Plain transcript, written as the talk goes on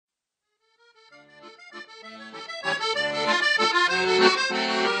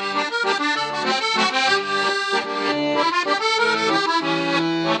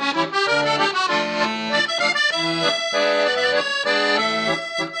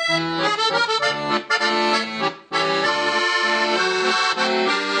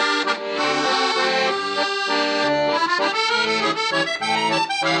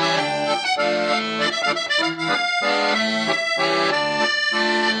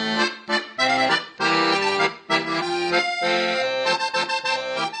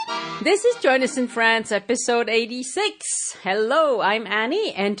This is Join Us in France, episode 86. Hello, I'm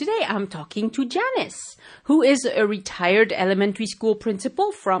Annie, and today I'm talking to Janice, who is a retired elementary school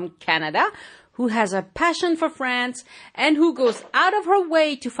principal from Canada, who has a passion for France, and who goes out of her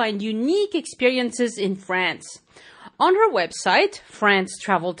way to find unique experiences in France. On her website,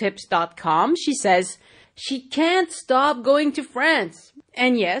 francetraveltips.com, she says she can't stop going to France.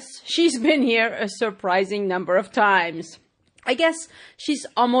 And yes, she's been here a surprising number of times. I guess she's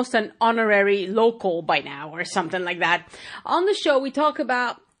almost an honorary local by now or something like that. On the show, we talk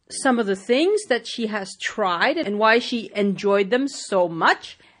about some of the things that she has tried and why she enjoyed them so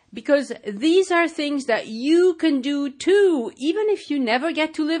much. Because these are things that you can do too, even if you never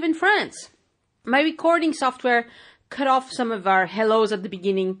get to live in France. My recording software cut off some of our hellos at the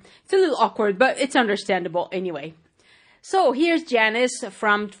beginning. It's a little awkward, but it's understandable anyway. So here's Janice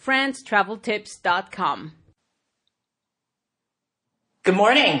from francetraveltips.com. Good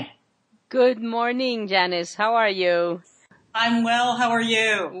morning. Good morning, Janice. How are you? I'm well. How are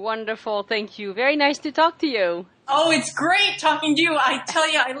you? Wonderful. Thank you. Very nice to talk to you. Oh, it's great talking to you. I tell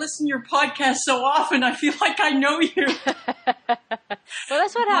you, I listen to your podcast so often. I feel like I know you. Well,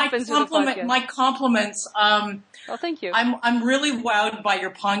 that's what happens with the podcast. My compliments. Well, thank you. I'm really wowed by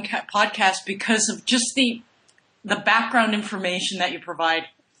your podcast because of just the background information that you provide.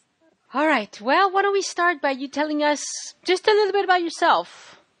 All right. Well, why don't we start by you telling us just a little bit about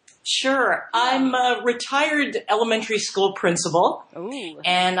yourself? Sure. I'm a retired elementary school principal. Ooh.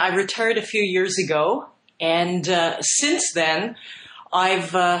 And I retired a few years ago. And since then,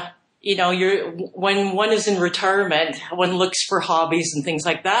 I've, when one is in retirement, one looks for hobbies and things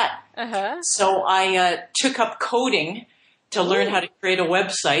like that. Uh-huh. So I took up coding to learn how to create a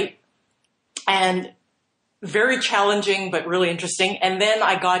website. And very challenging, but really interesting. And then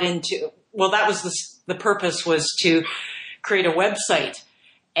I got into, that was the purpose was to create a website.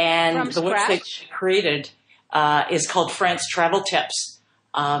 And From the scratch? website I created is called France Travel Tips.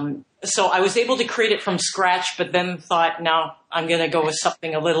 So I was able to create it from scratch, but then thought, no, I'm going to go with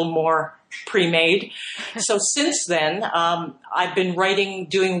something a little more pre-made. So since then, I've been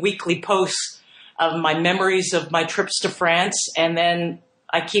doing weekly posts of my memories of my trips to France. And then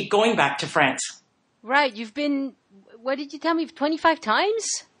I keep going back to France. Right. You've been, what did you tell me, 25 times?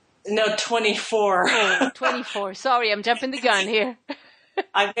 No, 24. Oh, 24. Sorry, I'm jumping the gun here.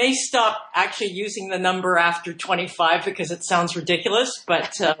 I may stop actually using the number after 25 because it sounds ridiculous,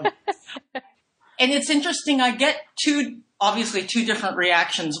 but, and it's interesting. I get two different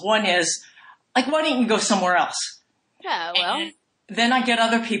reactions. One is like, why don't you go somewhere else? Yeah, well. And then I get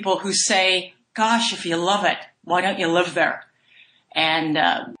other people who say, gosh, if you love it, why don't you live there? And,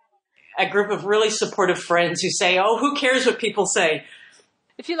 a group of really supportive friends who say, oh, who cares what people say?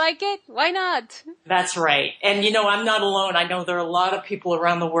 If you like it, why not? That's right. And, I'm not alone. I know there are a lot of people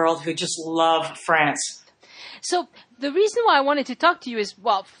around the world who just love France. So the reason why I wanted to talk to you is,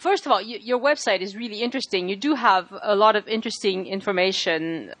 well, first of all, your website is really interesting. You do have a lot of interesting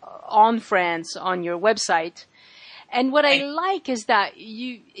information on France on your website. And what I like is that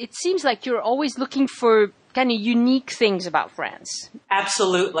it seems like you're always looking for kind of unique things about France.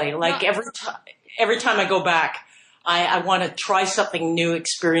 Absolutely. Like every time I go back, I want to try something new,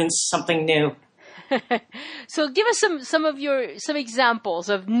 experience something new. So give us some examples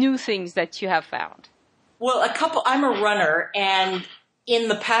of new things that you have found. Well, I'm a runner, and in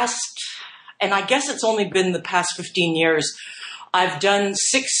the past, and I guess it's only been the past 15 years, I've done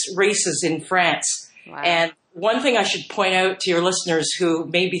 6 races in France. Wow. And one thing I should point out to your listeners who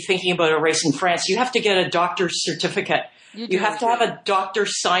may be thinking about a race in France, you have to get a doctor's certificate. You have to have a doctor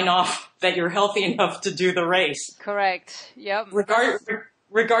sign off that you're healthy enough to do the race. Correct. Yep.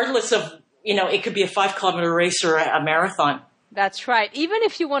 Regardless of, it could be a 5-kilometer race or a marathon. That's right. Even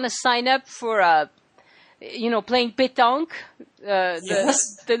if you want to sign up for playing pétanque, the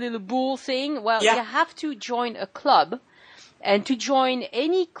little bull thing, you have to join a club. And to join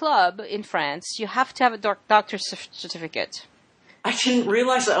any club in France, you have to have a doctor's certificate. I didn't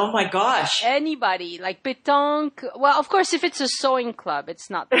realize that. Oh my gosh. Anybody, like pétanque. Well, of course, if it's a sewing club,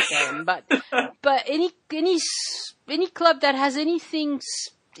 it's not the same. But any club that has anything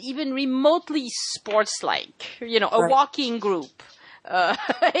even remotely sports-like, a walking group,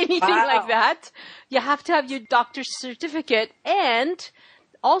 anything like that, you have to have your doctor's certificate. And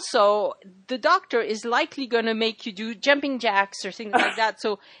also, the doctor is likely going to make you do jumping jacks or things like that.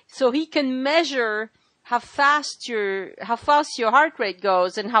 So he can measure how fast your heart rate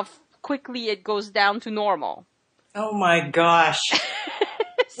goes and how quickly it goes down to normal. Oh my gosh.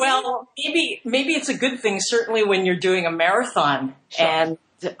 Well, maybe it's a good thing, certainly when you're doing a marathon. Sure. And,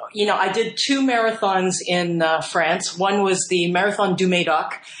 I did 2 marathons in France. One was the Marathon du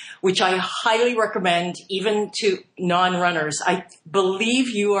Médoc, which I highly recommend even to non-runners. I believe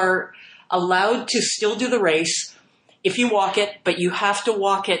you are allowed to still do the race if you walk it, but you have to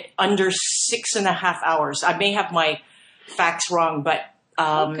walk it under 6.5 hours. I may have my facts wrong, but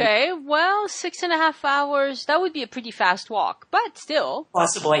okay, well, 6.5 hours, that would be a pretty fast walk, but still.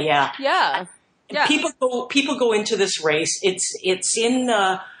 Possibly, yeah. Yeah. Yeah. People go into this race. It's in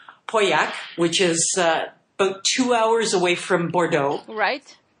Pauillac, which is about 2 hours away from Bordeaux.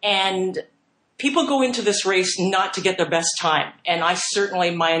 Right. And people go into this race not to get their best time. And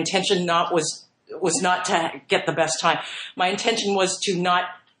my intention was not to get the best time. My intention was to not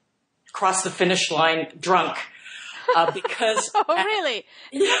cross the finish line drunk. Because oh, really?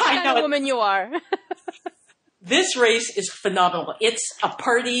 Yeah, what kind of woman you are. This race is phenomenal. It's a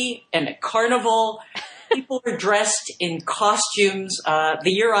party and a carnival. People are dressed in costumes. The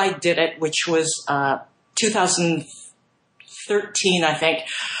year I did it, which was 2013, I think,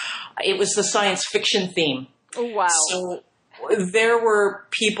 it was the science fiction theme. Oh, wow. So there were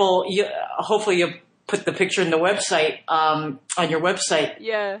people, hopefully you put the picture in the website, on your website.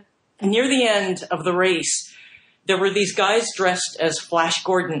 Yeah. Near the end of the race, there were these guys dressed as Flash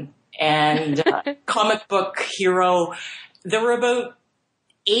Gordon and comic book hero. There were about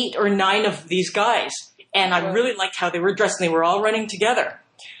 8 or 9 of these guys. And I really liked how they were dressed, and they were all running together.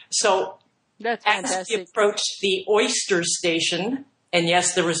 So that's as fantastic. we approached the oyster station, and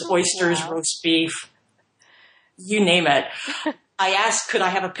yes, there was oysters, roast beef, you name it, I asked, could I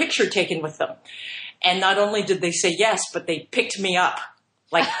have a picture taken with them? And not only did they say yes, but they picked me up.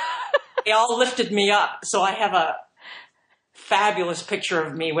 Like, they all lifted me up. So I have a fabulous picture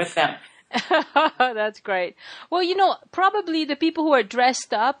of me with them. That's great. Well, probably the people who are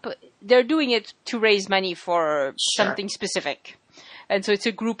dressed up, they're doing it to raise money for something specific. And so it's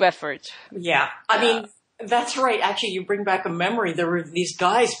a group effort. Yeah. I mean, that's right. Actually, you bring back a memory. There were these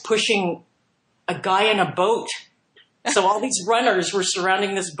guys pushing a guy in a boat. So all these runners were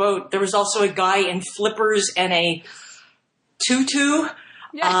surrounding this boat. There was also a guy in flippers and a tutu.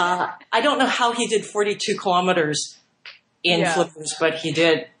 Yeah. I don't know how he did 42 kilometers in flippers, but he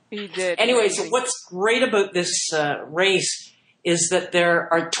did. He did. Anyways, what's great about this race is that there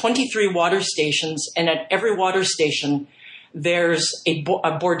are 23 water stations, and at every water station, there's a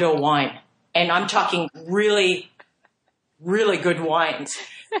Bordeaux wine. And I'm talking really, really good wines.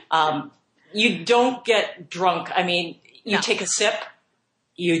 You don't get drunk. I mean, you take a sip,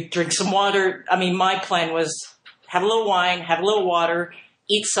 you drink some water. I mean, my plan was have a little wine, have a little water,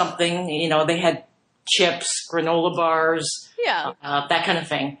 eat something. They had chips, granola bars, that kind of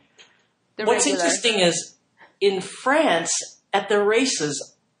thing. What's interesting is in France, at their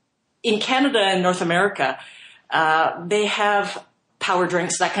races, in Canada and North America, they have power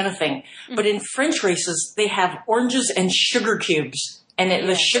drinks, that kind of thing. Mm-hmm. But in French races, they have oranges and sugar cubes. And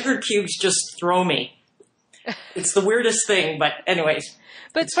the sugar cubes just throw me. It's the weirdest thing, but anyways.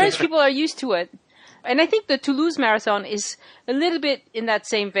 But French people are used to it. And I think the Toulouse Marathon is a little bit in that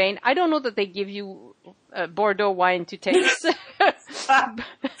same vein. I don't know that they give you Bordeaux wine to taste.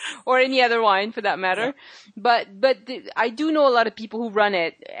 Or any other wine for that matter. Yeah. But I do know a lot of people who run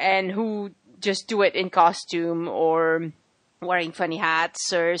it and who just do it in costume or wearing funny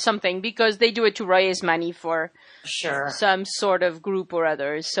hats or something because they do it to raise money for some sort of group or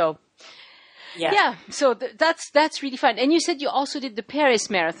other. So so that's really fun. And you said you also did the Paris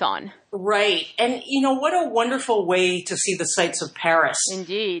Marathon. Right. And what a wonderful way to see the sights of Paris.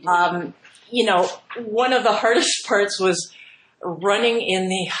 Indeed. One of the hardest parts was running in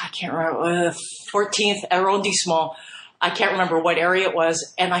the 14th arrondissement. I can't remember what area it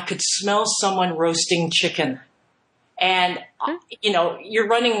was, and I could smell someone roasting chicken. And, you're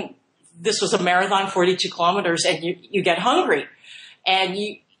running, this was a marathon, 42 kilometers, and you get hungry. And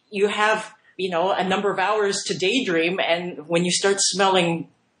you have, a number of hours to daydream. And when you start smelling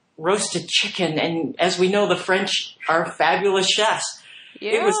roasted chicken, and as we know, the French are fabulous chefs,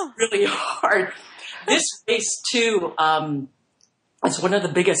 it was really hard. This race, too, is one of the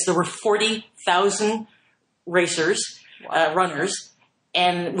biggest. There were 40,000 racers, runners,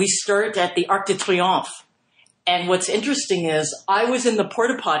 and we start at the Arc de Triomphe. And what's interesting is I was in the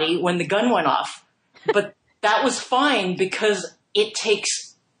porta potty when the gun went off, but that was fine because it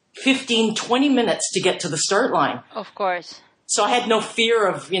takes 15, 20 minutes to get to the start line. Of course. So I had no fear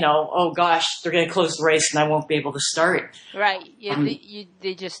of, oh gosh, they're going to close the race and I won't be able to start. Right. You have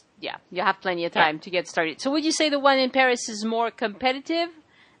plenty of time to get started. So would you say the one in Paris is more competitive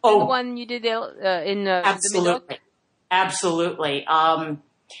than the one you did in absolutely. the Absolutely.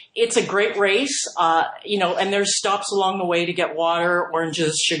 It's a great race, and there's stops along the way to get water,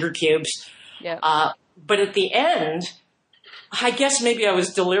 oranges, sugar cubes. Yeah. But at the end, I guess maybe I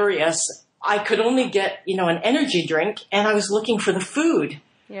was delirious. I could only get, an energy drink, and I was looking for the food.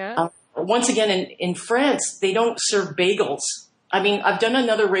 Yeah. Once again, in France, they don't serve bagels. I mean, I've done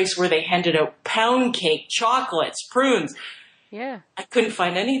another race where they handed out pound cake, chocolates, prunes. Yeah. I couldn't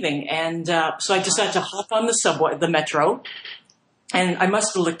find anything. And so I decided to hop on the subway, the metro. And I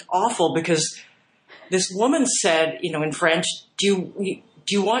must have looked awful because this woman said, in French, do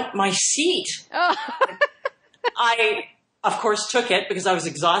you want my seat? Oh. I, of course, took it because I was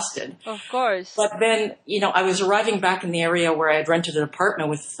exhausted. Of course. But then, I was arriving back in the area where I had rented an apartment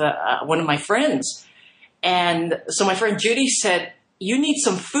with one of my friends. And so my friend Judy said, you need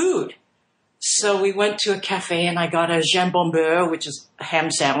some food. So we went to a cafe and I got a jambon beurre, which is a ham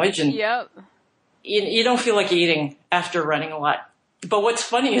sandwich. And yep. You don't feel like eating after running a lot. But what's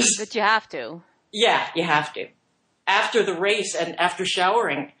funny is... But you have to. Yeah, you have to. After the race and after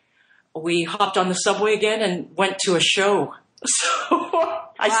showering, we hopped on the subway again and went to a show. So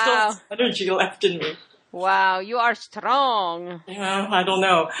I still have some energy left in me. Wow, you are strong. I don't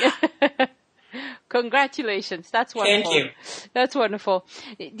know. Congratulations. That's wonderful. Thank you. That's wonderful.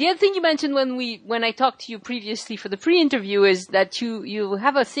 The other thing you mentioned when I talked to you previously for the pre-interview is that you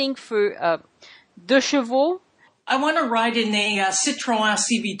have a thing for deux chevaux. I want to ride in a Citroën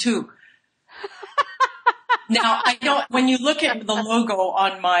CB2. Now, when you look at the logo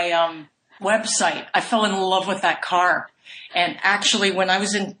on my website, I fell in love with that car. And actually, when I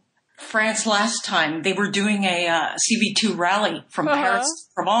was in France last time, they were doing a CB2 rally from Paris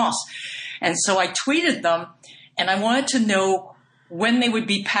to Provence. And so I tweeted them, and I wanted to know when they would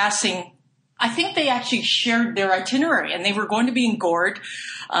be passing. I think they actually shared their itinerary, and they were going to be in Gordes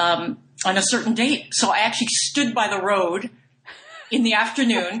on a certain date. So I actually stood by the road in the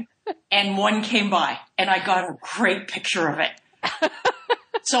afternoon, and one came by, and I got a great picture of it.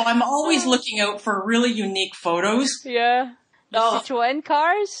 So I'm always looking out for really unique photos. Yeah. The Citroën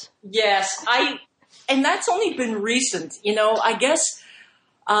cars? Yes. And that's only been recent. I guess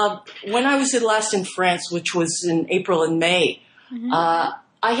when I was last in France, which was in April and May,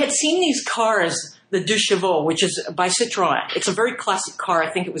 I had seen these cars, the Deux Chevaux, which is by Citroën. It's a very classic car. I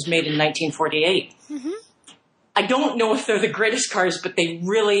think it was made in 1948. Mm-hmm. I don't know if they're the greatest cars, but they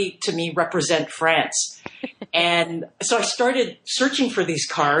really, to me, represent France. And so I started searching for these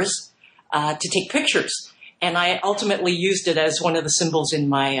cars to take pictures. And I ultimately used it as one of the symbols in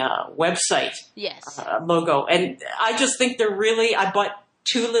my website logo. And I just think they're really, I bought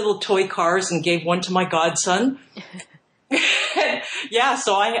 2 little toy cars and gave one to my godson. Yeah,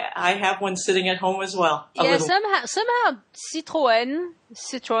 so I have one sitting at home as well. Yeah, somehow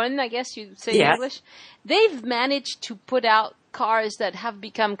Citroën, I guess you'd say in English, they've managed to put out cars that have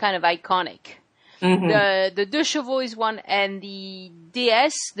become kind of iconic. Mm-hmm. The Deux Chevaux is one, and the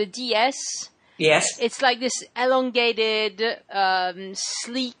DS. Yes. It's like this elongated,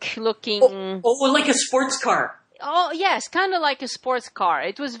 sleek-looking... Oh, like a sports car. Oh, yes, kind of like a sports car.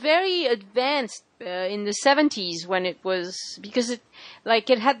 It was very advanced in the 70s when it was... Because it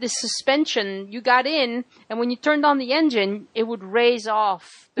had this suspension. You got in, and when you turned on the engine, it would raise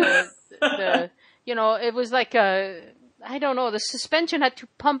off the it was like a... I don't know, the suspension had to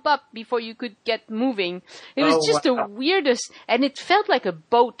pump up before you could get moving. It was just the weirdest, and it felt like a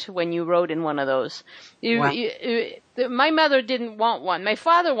boat when you rode in one of those. My mother didn't want one. My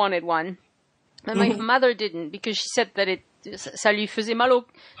father wanted one, and my mother didn't, because she said that ça lui faisait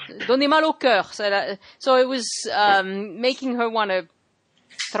donnait mal au cœur. So it was making her want to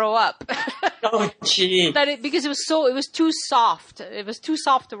throw up. Oh, gee. Because it was too soft. It was too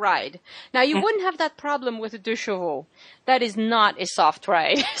soft to ride. Now, you wouldn't have that problem with a Deux Chevaux. That is not a soft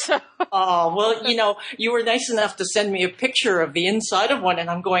ride. Oh, well, you were nice enough to send me a picture of the inside of one, and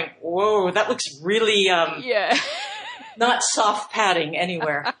I'm going, whoa, that looks really, not soft padding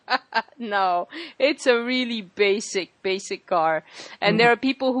anywhere. No, it's a really basic car. And there are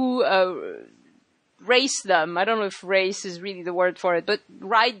people who, race them. I don't know if race is really the word for it, but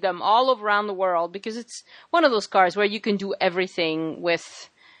ride them all around the world, because it's one of those cars where you can do everything with,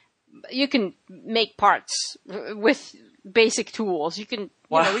 you can make parts with basic tools. You can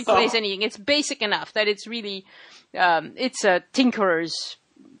replace anything. It's basic enough that it's really, it's a tinkerer's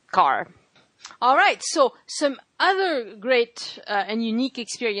car. All right. So some other great and unique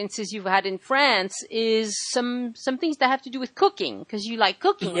experiences you've had in France is some things that have to do with cooking, because you like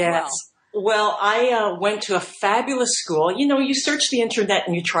cooking as well. Well, I went to a fabulous school. You search the internet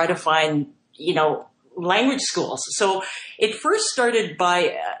and you try to find, language schools. So it first started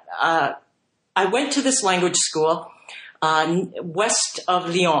by, I went to this language school west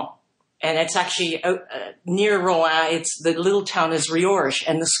of Lyon. And it's actually near Rouen. The little town is Riorges.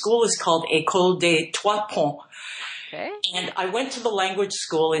 And the school is called École des Trois Ponts. Okay. And I went to the language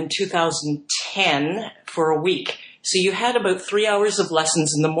school in 2010 for a week. So you had about 3 hours of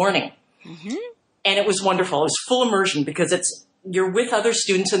lessons in the morning. Mm-hmm. And it was wonderful. It was full immersion because you're with other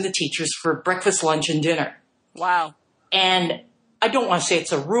students and the teachers for breakfast, lunch, and dinner. Wow. And I don't want to say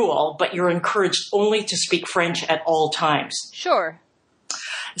it's a rule, but you're encouraged only to speak French at all times. Sure.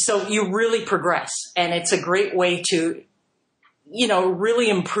 So you really progress. And it's a great way to, really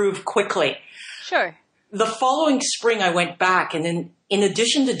improve quickly. Sure. The following spring, I went back, and in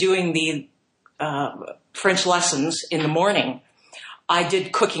addition to doing the French lessons in the morning, I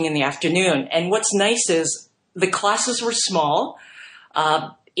did cooking in the afternoon. And what's nice is the classes were small.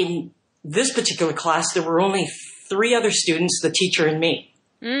 In this particular class, there were only 3 other students, the teacher and me.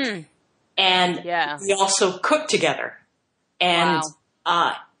 Mm. And Yeah. we also cooked together. And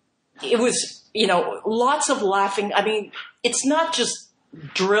it was, lots of laughing. I mean, it's not just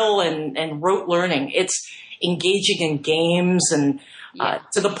drill and rote learning. It's engaging in games and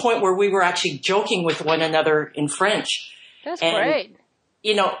to the point where we were actually joking with one another in French. That's great.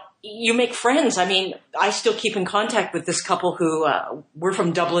 You make friends. I mean, I still keep in contact with this couple who we're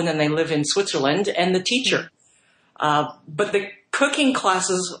from Dublin and they live in Switzerland, and the teacher. But the cooking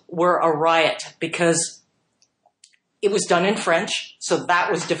classes were a riot because it was done in French, so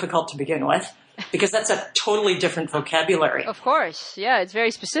that was difficult to begin with because that's a totally different vocabulary. Of course. Yeah, it's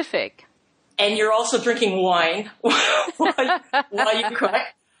very specific. And you're also drinking wine while you cook.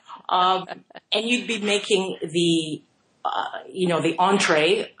 And you'd be making the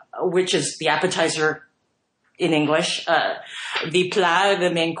entree, which is the appetizer in English, the plat, the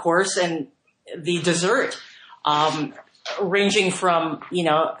main course, and the dessert, ranging from,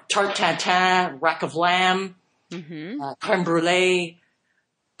 tarte tatin, rack of lamb, creme brulee,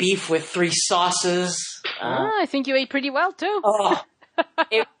 beef with 3 sauces. I think you ate pretty well, too.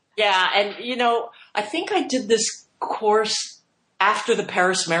 And, I think I did this course after the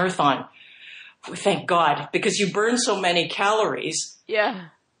Paris Marathon. Thank God, because you burn so many calories. Yeah.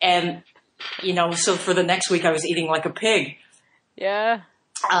 And, so for the next week I was eating like a pig. Yeah.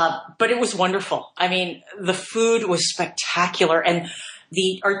 But it was wonderful. I mean, the food was spectacular. And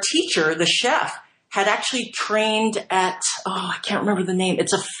our teacher, the chef, had actually trained at, I can't remember the name.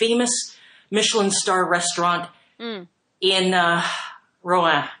 It's a famous Michelin star restaurant in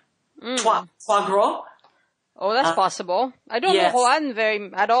Rouen. Trois Gros. Oh, that's possible. I don't know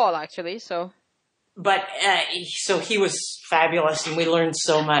Rouen at all, actually, so. But so he was fabulous, and we learned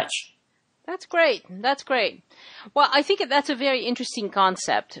so much. That's great. That's great. Well, I think that's a very interesting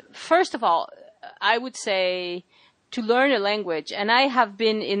concept. First of all, I would say to learn a language, and I have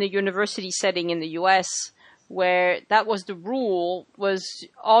been in a university setting in the U.S. where that was the rule, was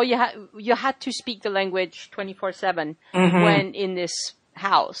you had to speak the language 24/7 when in this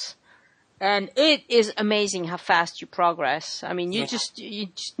house. And it is amazing how fast you progress. I mean, you just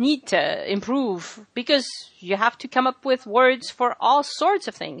need to improve because you have to come up with words for all sorts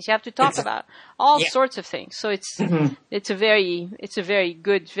of things. You have to talk about all sorts of things. So it's a very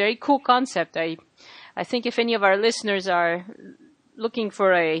good, very cool concept. I think if any of our listeners are looking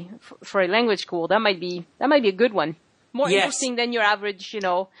for a language school, that might be a good one. More interesting than your average,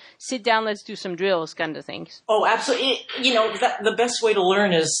 sit down, let's do some drills kind of things. Oh, absolutely. The best way to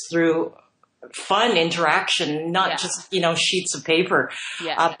learn is through fun interaction, not just, sheets of paper.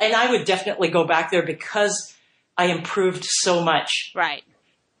 Yeah. And I would definitely go back there because I improved so much. Right.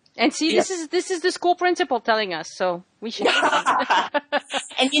 And see, this is the school principal telling us, so we should.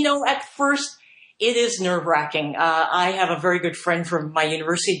 And at first it is nerve-wracking. I have a very good friend from my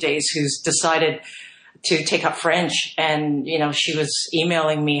university days who's decided to take up French, and she was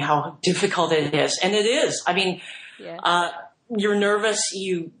emailing me how difficult it is, and it is. I mean, you're nervous,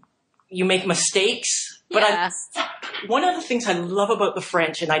 you make mistakes, but one of the things I love about the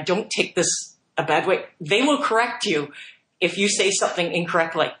French, and I don't take this a bad way, they will correct you if you say something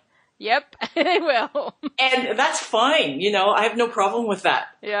incorrectly. Yep, they will. And that's fine, I have no problem with that.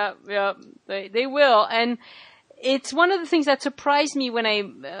 Yeah, they will. And it's one of the things that surprised me when I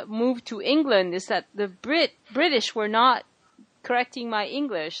moved to England is that the British were not correcting my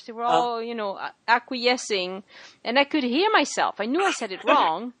English. They were all, acquiescing, and I could hear myself. I knew I said it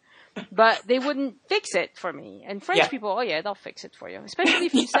wrong. But they wouldn't fix it for me. And French people, they'll fix it for you. Especially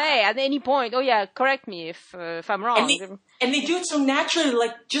if you say at any point, correct me if I'm wrong. And they do it so naturally,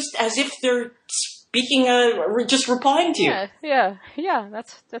 like just as if they're speaking, just replying to you. Yeah.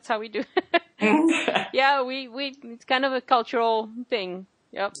 That's how we do it. Yeah, we it's kind of a cultural thing.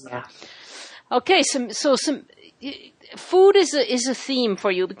 Yep. Yeah. Okay, some food is a theme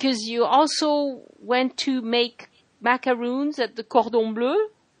for you because you also went to make macaroons at the Cordon Bleu.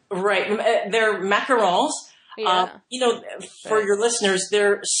 Right. They're macarons. Yeah. For Right. your listeners,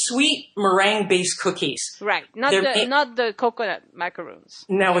 they're sweet meringue-based cookies. Right. Not They're the not the coconut macaroons.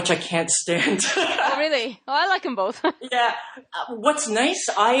 Now, which I can't stand. Oh, really? Oh, I like them both. Yeah. What's nice,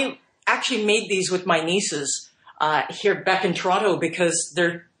 I actually made these with my nieces here back in Toronto because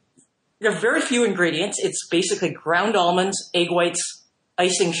they're very few ingredients. It's basically ground almonds, egg whites,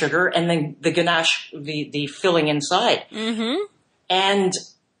 icing sugar, and then the ganache, the filling inside. Mm-hmm. And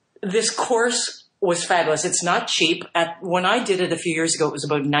this course was fabulous. It's not cheap. When I did it a few years ago, it was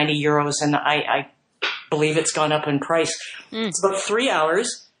about 90 euros, and I believe it's gone up in price. It's about 3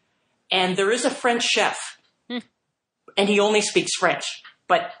 hours, and there is a French chef, and he only speaks French.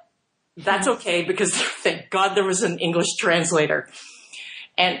 But that's okay because thank God there was an English translator.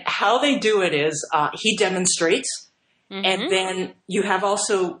 And how they do it is he demonstrates, and then you have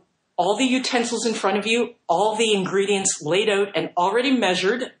also all the utensils in front of you, all the ingredients laid out and already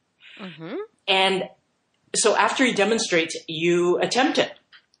measured. And so after he demonstrates, you attempt it.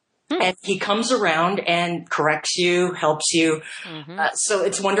 And he comes around and corrects you, helps you. So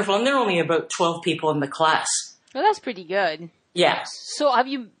it's wonderful. And there are only about 12 people in the class. Well, that's pretty good. Yeah. So have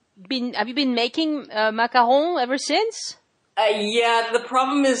you been making macarons ever since? Yeah, the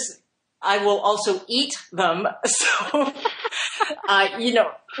problem is I will also eat them. So,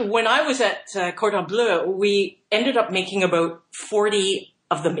 when I was at Cordon Bleu, we ended up making about 40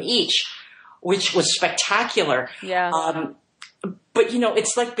 of them each, which was spectacular. Yeah. But,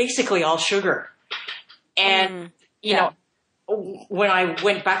 it's like basically all sugar. And, when I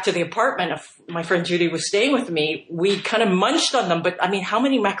went back to the apartment, my friend Judy was staying with me, we kind of munched on them. But, how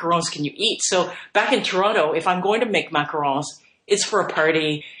many macarons can you eat? So back in Toronto, if I'm going to make macarons, it's for a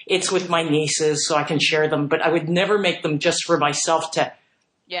party. It's with my nieces so I can share them. But I would never make them just for myself to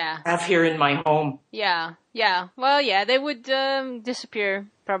have here in my home. Yeah. Well, yeah, they would disappear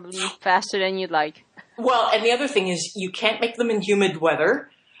probably faster than you'd like. Well, and the other thing is you can't make them in humid weather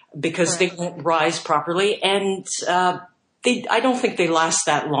because they won't rise properly. And I don't think they last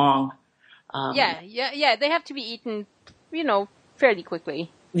that long. Yeah. They have to be eaten, fairly quickly.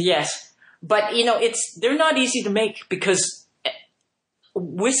 Yes. But, they're not easy to make because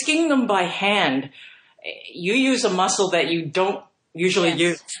whisking them by hand, you use a muscle that you don't usually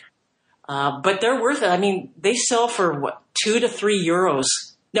use. But they're worth it. They sell for what, 2 to 3 euros.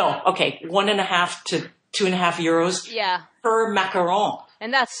 No, okay, 1.5 to 2.5 euros per macaron.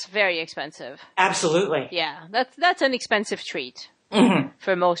 And that's very expensive. Absolutely. Yeah, that's an expensive treat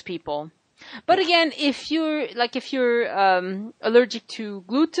for most people. But again, if you're allergic to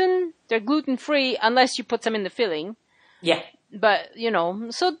gluten, they're gluten free unless you put some in the filling. Yeah. But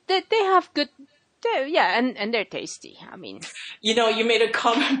so they have good. And they're tasty. You made a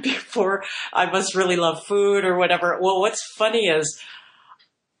comment before, I must really love food or whatever. Well, what's funny is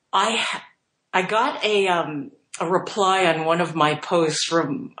I got a reply on one of my posts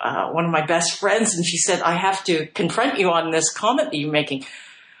from one of my best friends, and she said, I have to confront you on this comment that you're making.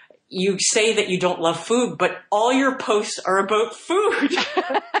 You say that you don't love food, but all your posts are about food.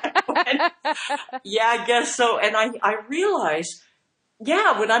 Yeah, I guess so. And I realized,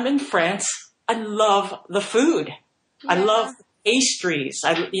 when I'm in France, I love the food. Yeah. I love pastries.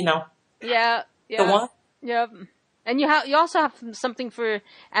 Yeah. The one. Yeah. And you also have something for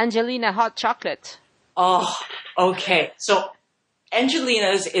Angelina hot chocolate. Oh, okay. So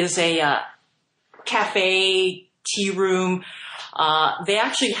Angelina's is a cafe, tea room. They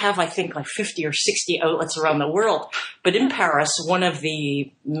actually have, I think, like 50 or 60 outlets around the world. But in Paris, one of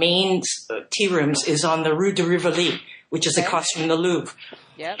the main tea rooms is on the Rue de Rivoli, which is across from the Louvre.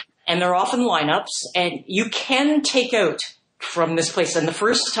 Yep. And they're often lineups, and you can take out from this place. And the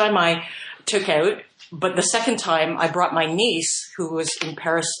first time I took out, but the second time I brought my niece, who was in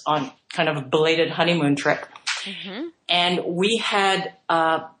Paris on kind of a belated honeymoon trip. And we had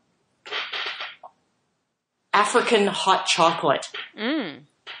African hot chocolate. And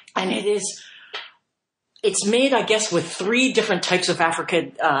it's made, I guess, with 3 different types of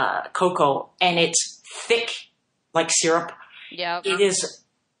African cocoa, and it's thick like syrup. Yeah. It is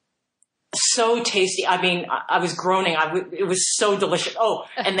so tasty. I was groaning. It was so delicious. Oh,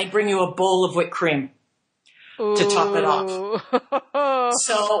 and they bring you a bowl of whipped cream to top it off.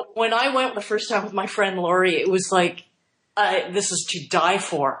 So when I went the first time with my friend Lori, it was like, this is to die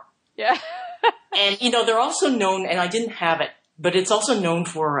for. Yeah. And, they're also known, and I didn't have it, but it's also known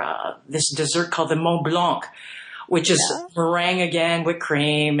for this dessert called the Mont Blanc, which is meringue again with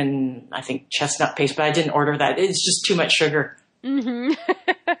cream and I think chestnut paste, but I didn't order that. It's just too much sugar.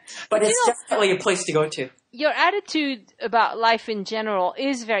 But it's definitely a place to go to. your attitude about life in general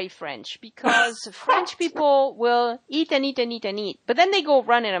is very French, because French people will eat and eat and eat and eat, but then they go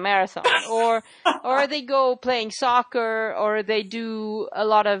run in a marathon, or they go playing soccer, or they do a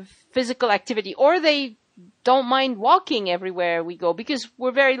lot of physical activity, or they don't mind walking everywhere we go, because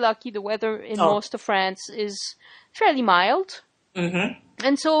we're very lucky. The weather in most of France is fairly mild. Mm-hmm.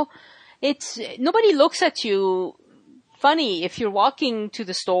 And so nobody looks at you funny if you're walking to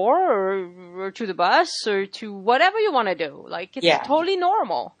the store or to the bus or to whatever you want to do. Like, it's totally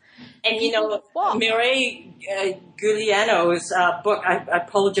normal. And, Mireille Guiliano's book, I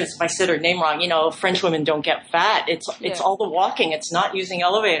apologize if I said her name wrong, French women don't get fat. It's all the walking. It's not using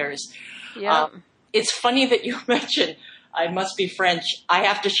elevators. Yeah. It's funny that you mentioned I must be French. I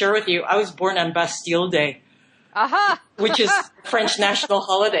have to share with you, I was born on Bastille Day. Aha! Which is French national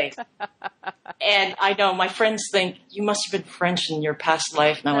holiday. And I know my friends think you must have been French in your past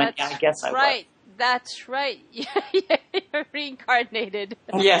life. And I went, yeah, I guess I was. That's right. You're reincarnated.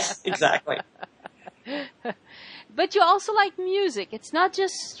 Yes, exactly. But you also like music. It's not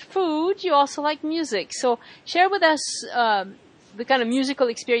just food. You also like music. So share with us the kind of musical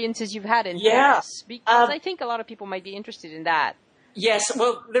experiences you've had in Paris. Because I think a lot of people might be interested in that. Yes.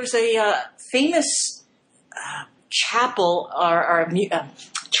 Well, there's a famous chapel or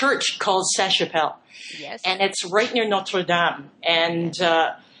church called Saint-Chapelle. Yes. And it's right near Notre Dame. And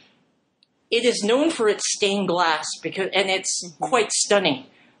it is known for its stained glass and it's quite stunning.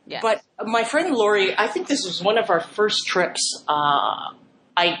 Yes. But my friend Lori, I think this was one of our first trips.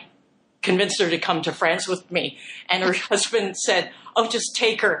 I convinced her to come to France with me. And her husband said, oh, just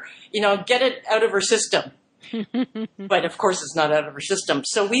take her, get it out of her system. But of course it's not out of her system.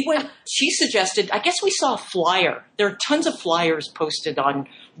 So we went, she suggested, I guess we saw a flyer. There are tons of flyers posted on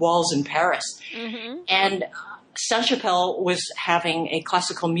walls in Paris. Mm-hmm. And Saint-Chapelle was having a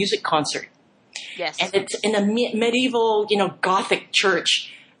classical music concert. Yes. And it's in a medieval, Gothic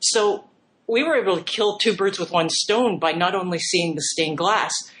church. So we were able to kill two birds with one stone by not only seeing the stained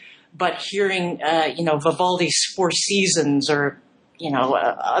glass, but hearing, Vivaldi's Four Seasons or,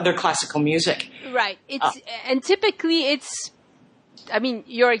 other classical music. Right. And typically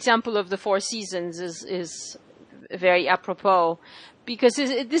your example of the Four Seasons is very apropos, because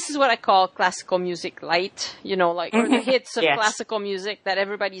this is what I call classical music light, or the hits of classical music that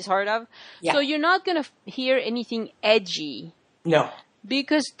everybody's heard of. Yeah. So you're not going to hear anything edgy. No.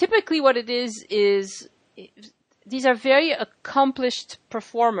 Because typically what it is these are very accomplished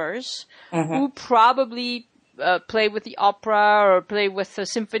performers who probably play with the opera or play with the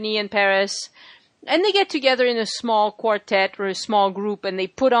symphony in Paris. And they get together in a small quartet or a small group and they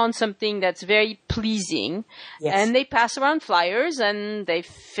put on something that's very pleasing. Yes. And they pass around flyers and they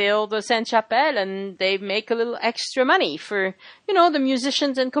fill the Saint-Chapelle and they make a little extra money for, the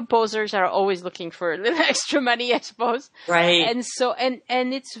musicians and composers are always looking for a little extra money, I suppose. Right. And so, and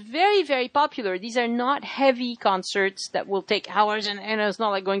it's very, very popular. These are not heavy concerts that will take hours and it's not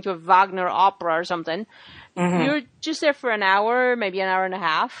like going to a Wagner opera or something. Mm-hmm. You're just there for an hour, maybe an hour and a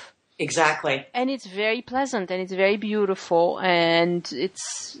half. Exactly. And it's very pleasant and it's very beautiful and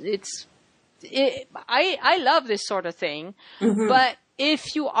I love this sort of thing. Mm-hmm. But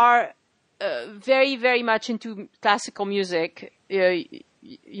if you are very, very much into classical music,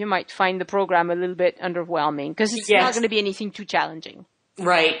 you might find the program a little bit underwhelming because it's not going to be anything too challenging.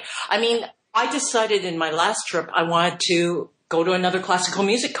 Right. I mean, I decided in my last trip I wanted to go to another classical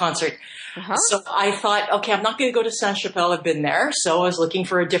music concert. Uh-huh. So I thought, okay, I'm not going to go to Saint-Chapelle. I've been there. So I was looking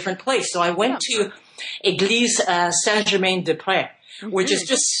for a different place. So I went to Église Saint-Germain-des-Prés, which is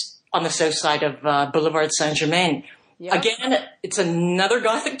just on the south side of Boulevard Saint-Germain. Yep. Again, it's another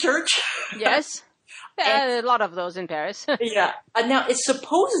Gothic church. Yes. A lot of those in Paris. Yeah. Now, it's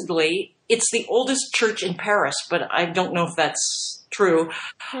the oldest church in Paris, but I don't know if that's true.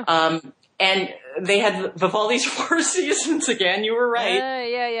 And they had Vivaldi's Four Seasons again. You were right.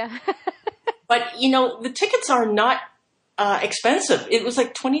 Yeah. But, the tickets are not expensive. It was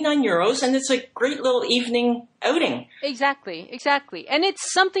like 29 euros, and it's a great little evening outing. Exactly. And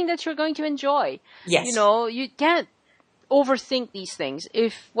it's something that you're going to enjoy. Yes. You can't overthink these things.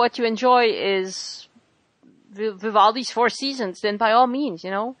 If what you enjoy is Vivaldi's Four Seasons, then by all means,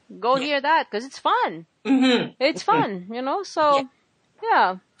 go hear that, because it's fun. Mm-hmm. It's fun, so... Yeah.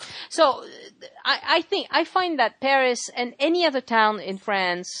 Yeah. So I find that Paris and any other town in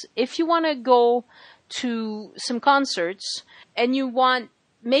France, if you want to go to some concerts and you want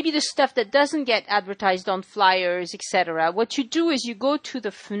maybe the stuff that doesn't get advertised on flyers, etc., what you do is you go to the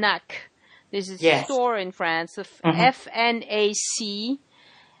Fnac. There's a store in France, the FNAC,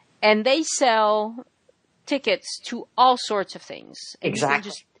 and they sell tickets to all sorts of things. And exactly. you can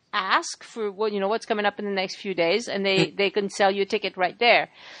just ask for what's coming up in the next few days, and they can sell you a ticket right there.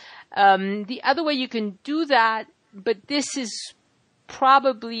 The other way you can do that, but this is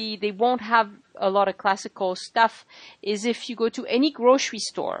probably they won't have a lot of classical stuff, is if you go to any grocery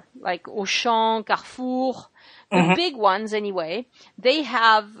store like Auchan, Carrefour, the big ones anyway. They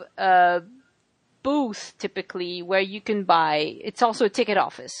have a booth typically where you can buy. It's also a ticket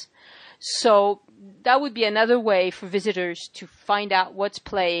office, so that would be another way for visitors to find out what's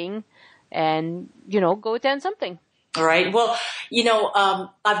playing and go attend something. All right. Well,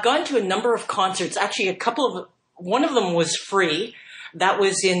 I've gone to a number of concerts. Actually, one of them was free. That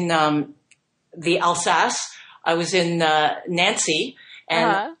was in the Alsace. I was in Nancy,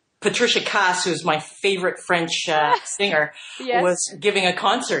 and Patricia Cass, who's my favorite French singer, yes. was giving a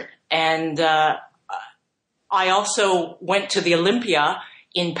concert. And I also went to the Olympia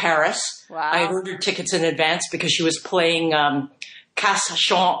in Paris. Wow. I ordered tickets in advance because she was playing Casse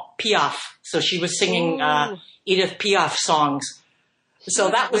Chant Piaf. So she was singing Edith Piaf songs. So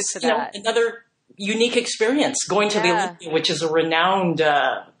that was another unique experience, going to the Olympia, which is a renowned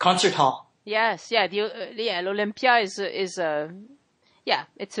concert hall. Yes, l'Olympia is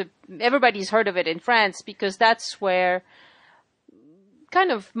everybody's heard of it in France because that's where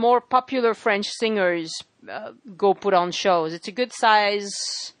kind of more popular French singers go put on shows. It's a good size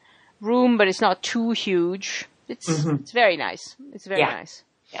room, but it's not too huge. It's very nice. It's very nice.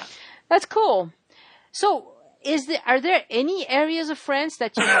 Yeah, that's cool. So, are there any areas of France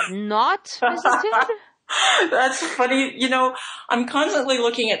that you have not visited? That's funny. I'm constantly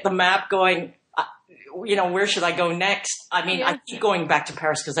looking at the map going, where should I go next? I mean, I keep going back to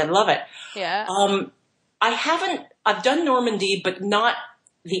Paris because I love it. Yeah. I've done Normandy, but not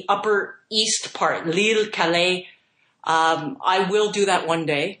the upper east part, Lille, Calais. I will do that one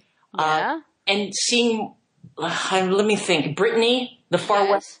day. And seeing, let me think, Brittany, the far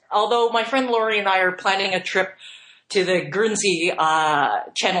west. Although my friend Laurie and I are planning a trip to the Guernsey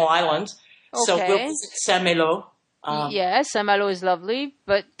Channel Islands. Okay. So we'll visit Saint-Malo. Yes, Saint-Malo is lovely,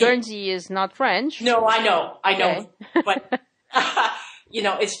 but Guernsey is not French. No, I know. Okay. But,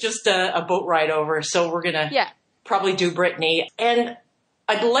 it's just a boat ride over. So we're going to probably do Brittany. And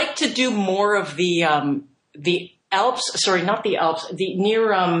I'd like to do more of the Alps. Sorry, not the Alps.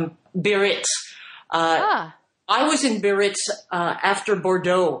 Near Biarritz. I was in Biarritz after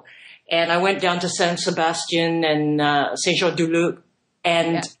Bordeaux. And I went down to Saint Sebastian and Saint-Jean-du-Loup.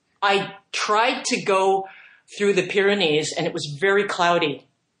 And I tried to go through the Pyrenees, and it was very cloudy.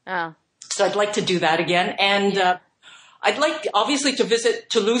 Oh. So I'd like to do that again. And I'd like, obviously, to visit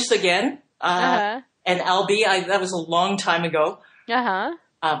Toulouse again and Albi. That was a long time ago.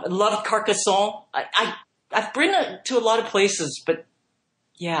 Loved Carcassonne. I've been to a lot of places, but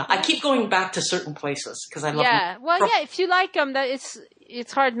I keep going back to certain places because I love them. Well, if you like them,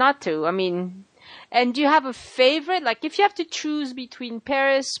 it's hard not to. I mean, and do you have a favorite? Like, if you have to choose between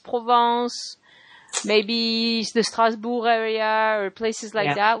Paris, Provence, maybe the Strasbourg area or places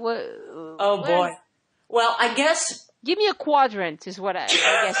like that. Boy. Well, I guess. Give me a quadrant is what I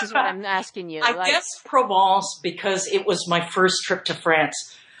guess is what I'm asking you. I guess Provence because it was my first trip to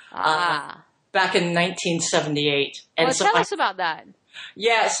France back in 1978. And tell us about that.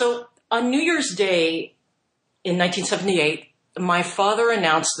 Yeah, so on New Year's Day in 1978, my father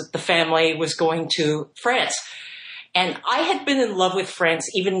announced that the family was going to France. And I had been in love with France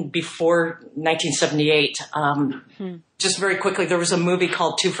even before 1978. Just very quickly, there was a movie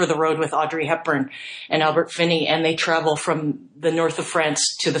called Two for the Road with Audrey Hepburn and Albert Finney, and they travel from the north of France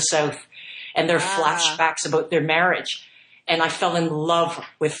to the south. And there are flashbacks about their marriage. And I fell in love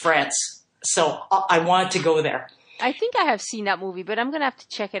with France. So I wanted to go there. I think I have seen that movie, but I'm going to have to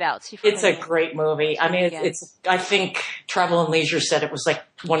check it out. It's a great movie. I mean, I think Travel and Leisure said it was like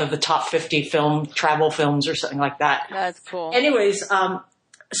one of the top 50 travel films or something like that. That's cool. Anyways,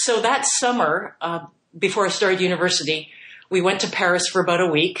 so that summer, before I started university, we went to Paris for about a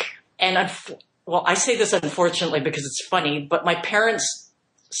week. And I say this unfortunately because it's funny, but my parents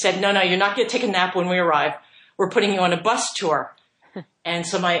said, no, you're not going to take a nap when we arrive. We're putting you on a bus tour. And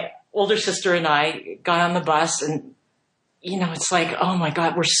so my older sister and I got on the bus and, it's like, oh my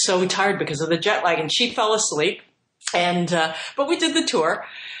God, we're so tired because of the jet lag. And she fell asleep but we did the tour.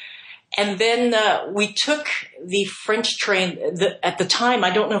 And then, we took the French train at the time. I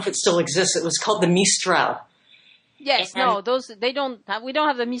don't know if it still exists. It was called the Mistral. Yes, we don't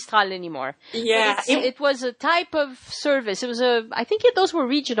have the Mistral anymore. Yeah. It was a type of service. It was I think those were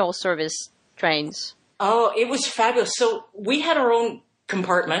regional service trains. Oh, it was fabulous. So we had our own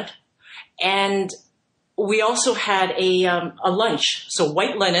compartment. And we also had a lunch, so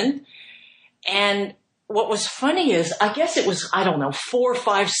white linen, and what was funny is, I guess it was, I don't know, 4,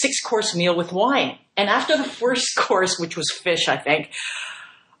 5, 6-course meal with wine. And after the first course, which was fish, I think,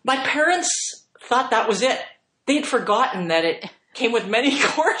 my parents thought that was it. They had forgotten that it came with many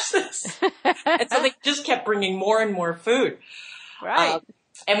courses. And so they just kept bringing more and more food. Right.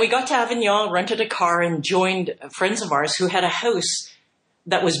 And we got to Avignon, rented a car, and joined friends of ours who had a house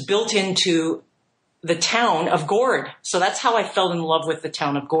that was built into the town of Gord. So that's how I fell in love with the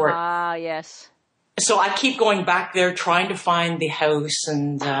town of Gord. Ah, yes. So I keep going back there, trying to find the house,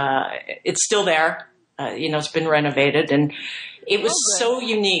 and it's still there. It's been renovated, and it was so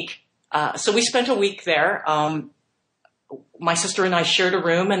unique. So we spent a week there. My sister and I shared a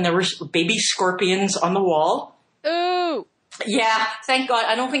room, and there were baby scorpions on the wall. Ooh. Yeah, thank God.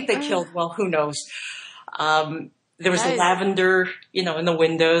 I don't think they killed. Well, who knows? There was lavender, in the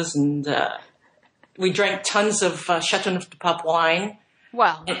windows, and we drank tons of Châteauneuf-du-Pape wine.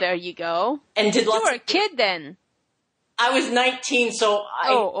 Well, there you go. And did lots. You were a kid then. I was 19, so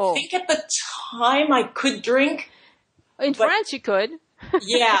I think at the time I could drink. In France, you could.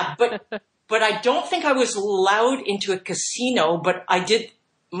 Yeah, but I don't think I was allowed into a casino. But I did.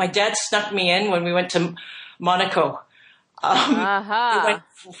 My dad snuck me in when we went to Monaco. We went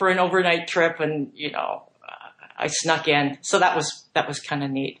for an overnight trip, and I snuck in. So that was kind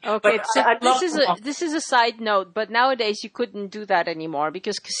of neat. Okay, this is a side note, but nowadays you couldn't do that anymore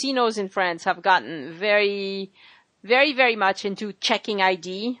because casinos in France have gotten very, very, very much into checking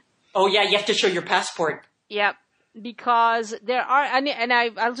ID. Oh yeah, you have to show your passport. Yep. Because there are,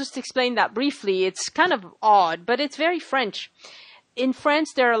 I'll just explain that briefly. It's kind of odd, but it's very French. In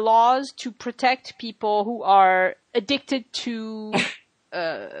France, there are laws to protect people who are addicted to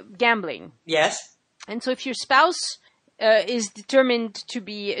gambling. Yes. And so if your spouse is determined to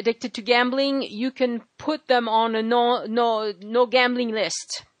be addicted to gambling, you can put them on a no gambling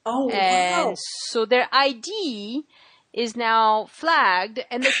list. Oh, and wow. So their ID is now flagged,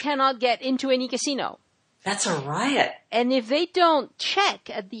 and they cannot get into any casino. That's a riot. And if they don't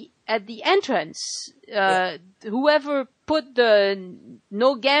check at the entrance, whoever put the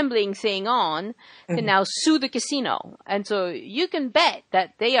no gambling thing on can now sue the casino. And so you can bet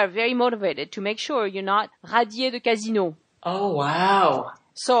that they are very motivated to make sure you're not radié de casino. Oh, wow.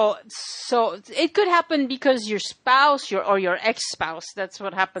 So it could happen because your spouse, or your ex-spouse, that's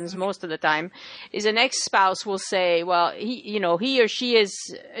what happens most of the time, is an ex-spouse will say, well, he or she is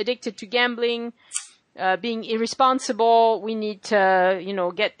addicted to gambling, being irresponsible, we need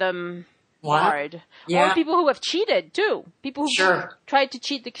to, get them hard. Yeah. Or people who have cheated too. People who tried to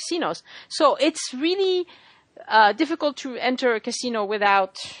cheat the casinos. So it's really difficult to enter a casino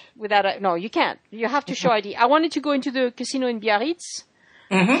without no, you can't. You have to show ID. I wanted to go into the casino in Biarritz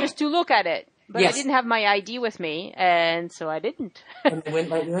just to look at it. But I didn't have my ID with me, and so I didn't. And they wouldn't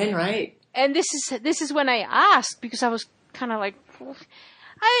let you in, right? And this is when I asked, because I was kind of like,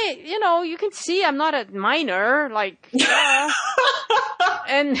 you can see I'm not a minor, like,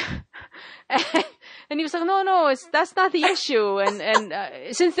 and he was like, no, that's not the issue. And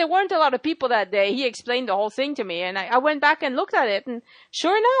since there weren't a lot of people that day, he explained the whole thing to me, and I went back and looked at it, and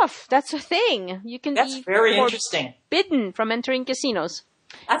sure enough, that's a thing. You can That's very interesting. Forbidden from entering casinos.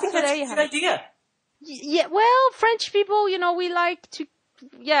 I think that's a good idea. Yeah, well, French people, we like to,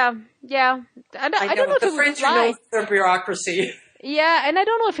 yeah. I don't know if it would fly. Their bureaucracy. Yeah, and I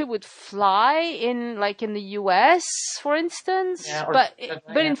don't know if it would fly in the US, for instance. Yeah, but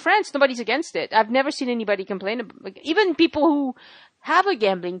in France, nobody's against it. I've never seen anybody complain. Even people who have a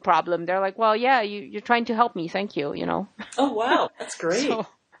gambling problem, they're like, well, yeah, you're trying to help me. Thank you, Oh, wow. That's great.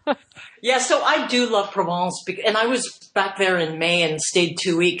 Yeah, so I do love Provence, and I was back there in May and stayed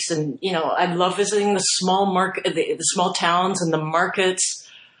 2 weeks, and I love visiting the small the small towns and the markets.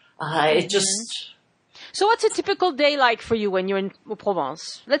 It just. So what's a typical day like for you when you're in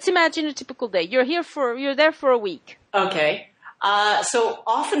Provence? Let's imagine a typical day. You're there for a week. Okay. So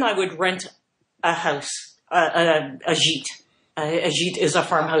often I would rent a house, a gîte. A gîte is a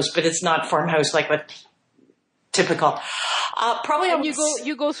farmhouse, but it's not farmhouse like what typical. Probably. And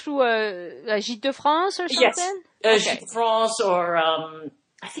you go through a Gîte de France or something? Yes. Gîte de France, or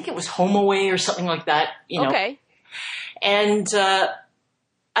I think it was HomeAway or something like that. Okay. And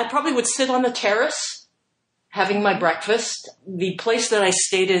I probably would sit on the terrace having my breakfast. The place that I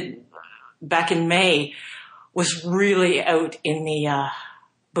stayed at back in May was really out in the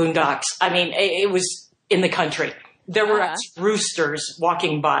boondocks. I mean, it was in the country. There were roosters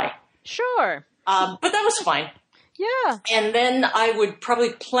walking by. Sure. But that was fine. Yeah. And then I would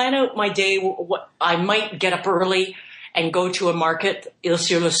probably plan out my day. I might get up early and go to a market,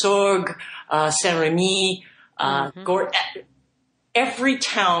 Île-sur-le-Sorgue, Saint-Rémy, Gord. Every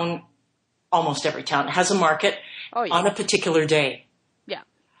town almost every town has a market on a particular day. Yeah.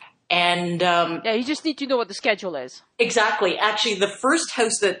 And you just need to know what the schedule is. Exactly. Actually, the first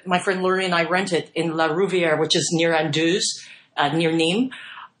house that my friend Laurie and I rented in La Rouvière, which is near Anduze, near Nîmes,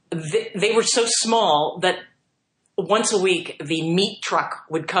 they were so small that once a week the meat truck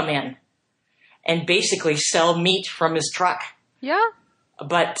would come in and basically sell meat from his truck. Yeah.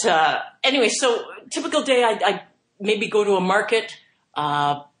 But anyway, so typical day, I maybe go to a market,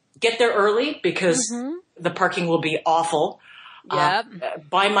 get there early because the parking will be awful. Yeah.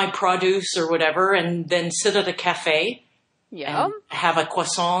 Buy my produce or whatever, and then sit at a cafe. Yeah. And have a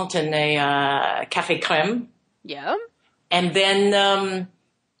croissant and a café crème. Yeah. And then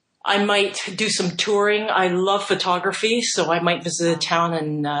I might do some touring. I love photography, so I might visit a town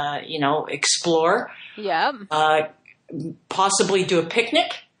and explore. Yeah. Possibly do a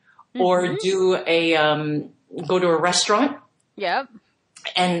picnic or do go to a restaurant. Yeah.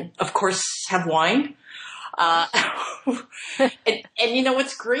 And of course have wine. And you know,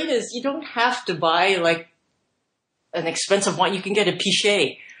 what's great is you don't have to buy like an expensive wine. You can get a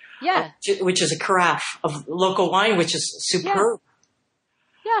pichet. Yeah. Which is a carafe of local wine, which is superb.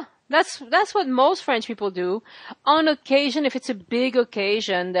 Yeah. That's what most French people do. On occasion, if it's a big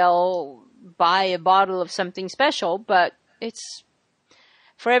occasion, they'll buy a bottle of something special, but it's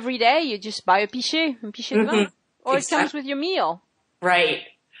for every day, you just buy a pichet de vin. Or it comes with your meal. Right.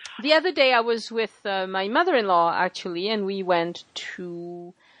 The other day I was with my mother-in-law, actually, and we went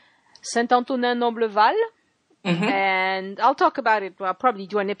to Saint-Antonin-Nobleval. And I'll talk about it. I'll probably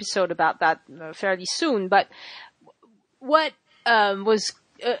do an episode about that fairly soon. But what was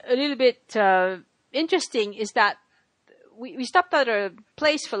a little bit interesting is that we stopped at a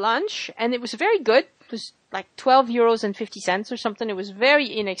place for lunch, and it was very good. It was like 12 euros and 50 cents or something. It was very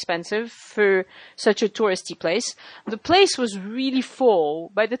inexpensive for such a touristy place. The place was really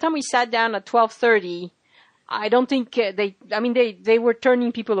full. By the time we sat down at 12:30, I don't think they were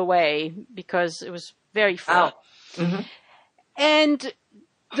turning people away because it was very full. Wow. Mm-hmm. And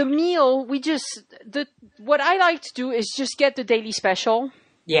the meal, what I like to do is just get the daily special.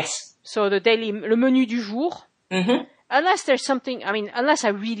 Yes. So le menu du jour. Mm-hmm. Unless there's something, unless I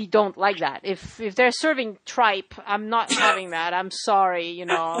really don't like that. If they're serving tripe, I'm not having that. I'm sorry,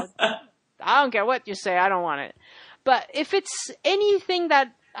 I don't care what you say, I don't want it. But if it's anything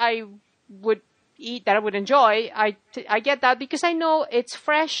that I would eat, that I would enjoy, I get that because I know it's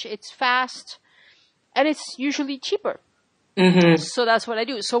fresh, it's fast, and it's usually cheaper. Mm-hmm. So that's what I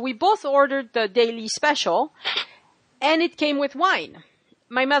do. So we both ordered the daily special, and it came with wine.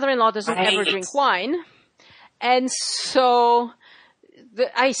 My mother-in-law doesn't ever drink wine. And so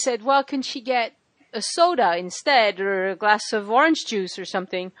I said, well, can she get a soda instead or a glass of orange juice or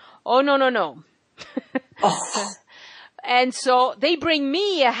something? Oh, no. Oh. And so they bring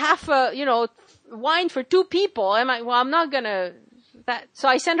me wine for two people. I'm like, well, I'm not going to. So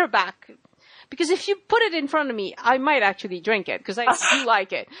I sent her back. Because if you put it in front of me, I might actually drink it because I do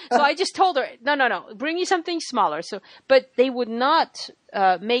like it. So I just told her, no, bring me something smaller. But they would not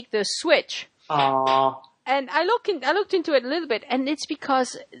make the switch. Aww. And I looked into it a little bit, and it's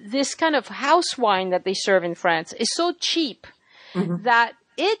because this kind of house wine that they serve in France is so cheap that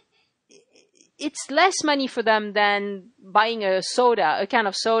it's less money for them than buying a can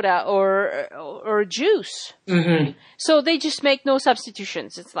of soda or juice. Mm-hmm. So they just make no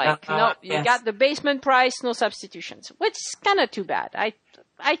substitutions. It's like, you got the basement price, no substitutions, which is kind of too bad.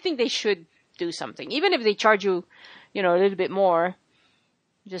 I think they should do something, even if they charge you, a little bit more.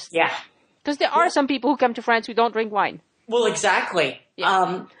 Because there are some people who come to France who don't drink wine. Well, exactly.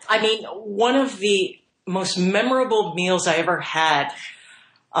 Yeah. One of the most memorable meals I ever had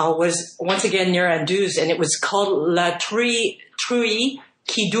was once again near Anduze, and it was called La Truie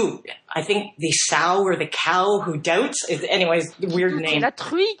qui doute. I think the sow or the cow who doubts. Anyways, weird name. La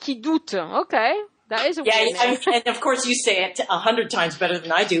Truie qui doute. Okay. That is a weird name. And of course you say it 100 times better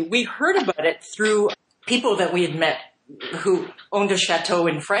than I do. We heard about it through people that we had met who owned a chateau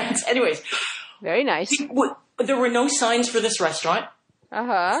in France. Anyways. Very nice. There were no signs for this restaurant.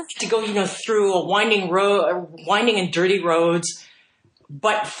 Uh-huh. To go, through a winding and dirty roads.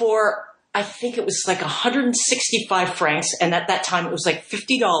 But for, I think it was like 165 francs. And at that time it was like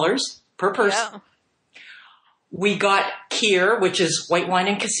 $50 per person. Yeah. We got Kir, which is white wine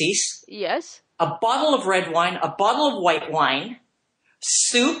and cassis. Yes. A bottle of red wine, a bottle of white wine,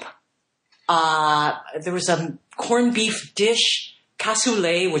 soup. There was a corned beef dish,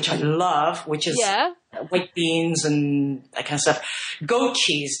 cassoulet, which I love, which is white beans and that kind of stuff, goat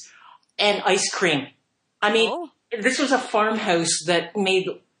cheese, and ice cream. This was a farmhouse that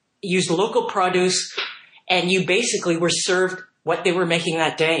used local produce, and you basically were served what they were making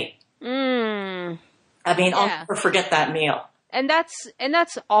that day. I mean, I'll Yeah. never forget that meal. And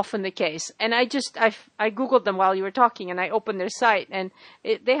that's often the case. And I Googled them while you were talking, and I opened their site, and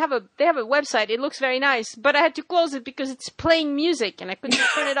they have a website. It looks very nice, but I had to close it because it's playing music, and I couldn't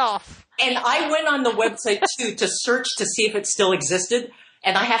turn it off. And I went on the website too to search to see if it still existed.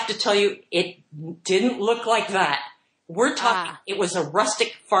 And I have to tell you, it didn't look like that. We're talking, It was a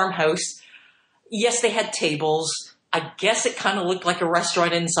rustic farmhouse. Yes, they had tables. I guess it kind of looked like a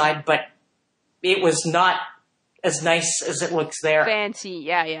restaurant inside, but it was not as nice as it looks there. Fancy,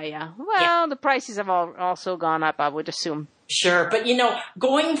 yeah. Well, the prices have also gone up, I would assume. Sure. But,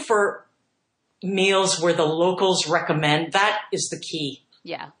 going for meals where the locals recommend, that is the key.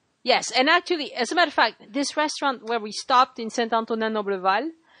 Yeah. Yes. And actually, as a matter of fact, this restaurant where we stopped in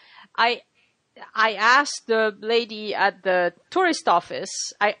Saint-Antonin-Nobleval, I asked the lady at the tourist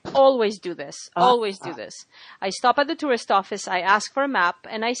office. I always do this. I stop at the tourist office, I ask for a map,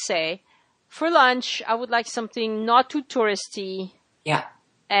 and I say, for lunch, I would like something not too touristy. Yeah.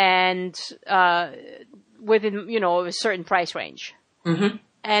 And within, a certain price range. Mm-hmm.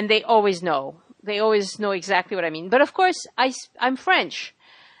 And they always know. They always know exactly what I mean. But of course, I'm French.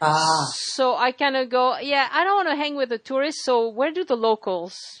 So I kind of go, I don't want to hang with the tourists, so where do the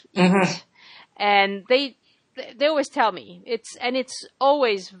locals eat? Mm-hmm. And they always tell me. It's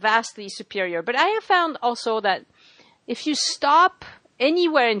always vastly superior. But I have found also that if you stop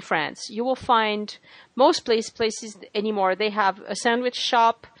anywhere in France, you will find most places anymore, they have a sandwich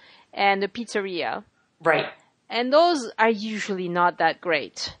shop and a pizzeria. Right. And those are usually not that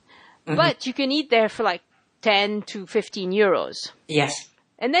great. Mm-hmm. But you can eat there for like 10 to 15 euros. Yes.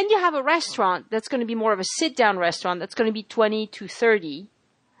 And then you have a restaurant that's going to be more of a sit-down restaurant that's going to be 20 to 30,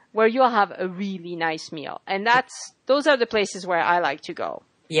 where you'll have a really nice meal. And those are the places where I like to go.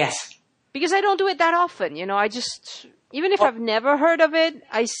 Yes. Because I don't do it that often, even if I've never heard of it,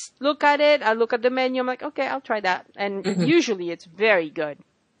 I look at it, I look at the menu, I'm like, okay, I'll try that. And usually it's very good.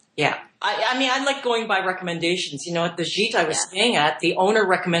 Yeah. I mean, I like going by recommendations. At the Gîte I was staying at, the owner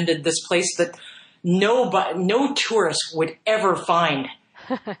recommended this place that no tourist would ever find.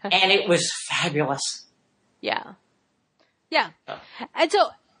 And it was fabulous. Yeah. Yeah. And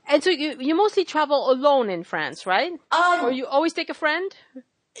so you mostly travel alone in France, right? Or you always take a friend?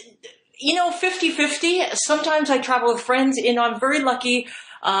 50-50. Sometimes I travel with friends. I'm very lucky.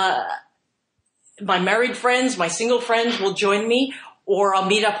 My married friends, my single friends will join me, or I'll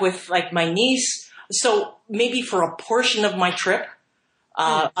meet up with like my niece. So maybe for a portion of my trip,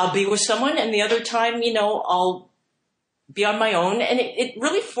 I'll be with someone, and the other time, I'll be on my own. And it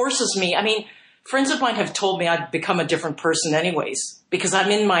really forces me. I mean, friends of mine have told me I've become a different person anyways, because I'm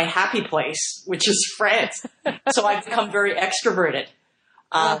in my happy place, which is France. So I've become very extroverted.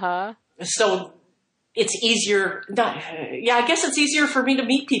 So it's easier. I guess it's easier for me to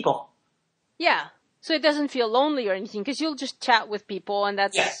meet people. Yeah. So it doesn't feel lonely or anything, because you'll just chat with people, and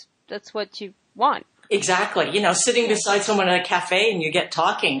that's what you want. Exactly. Sitting beside someone at a cafe and you get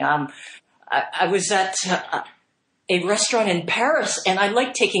talking. I was at a restaurant in Paris, and I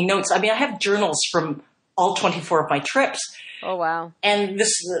like taking notes. I mean, I have journals from all 24 of my trips. Oh, wow. And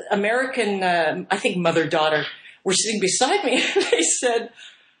this American, I think mother-daughter, were sitting beside me, and they said,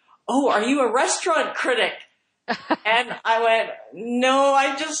 "Oh, are you a restaurant critic?" And I went, "No,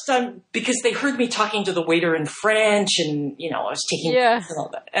 because they heard me talking to the waiter in French, and, I was taking notes and all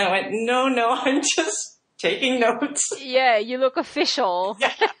that." And I went, no, I'm just taking notes. Yeah, you look official.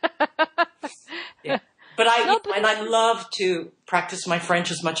 Yeah. But I love to practice my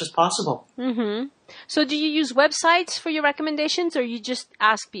French as much as possible. Mm-hmm. So do you use websites for your recommendations, or you just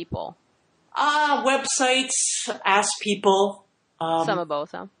ask people? Websites, ask people. Some of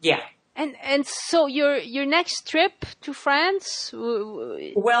both, huh? Yeah. And so your next trip to France?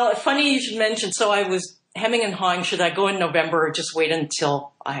 Well, funny you should mention. So I was hemming and hawing. Should I go in November or just wait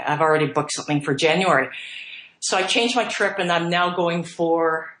until I've already booked something for January? So I changed my trip, and I'm now going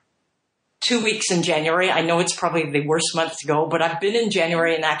for 2 weeks in January. I know it's probably the worst month to go, but I've been in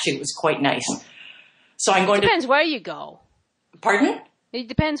January, and actually it was quite nice. So I'm going Depends where you go. Pardon? It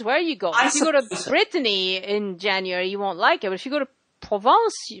depends where you go. If you go to Brittany in January, you won't like it. But if you go to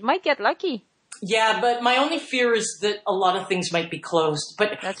Provence, you might get lucky. Yeah, but my only fear is that a lot of things might be closed.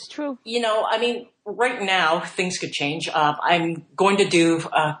 But that's true. I mean, right now things could change. I'm going to do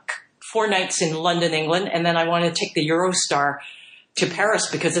 4 nights in London, England, and then I want to take the Eurostar to Paris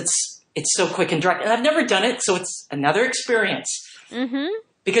because it's so quick and direct. And I've never done it, so it's another experience. Mm-hmm.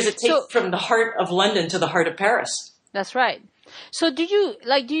 Because it takes from the heart of London to the heart of Paris. That's right. So do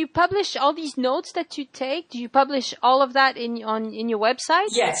you publish all these notes that you take? Do you publish all of that in your website?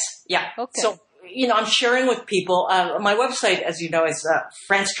 Yes. Yeah. Okay. So, I'm sharing with people. My website, as you know, is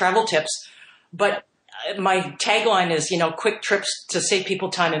France Travel Tips. But my tagline is, quick trips to save people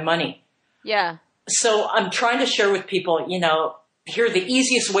time and money. Yeah. So I'm trying to share with people, here are the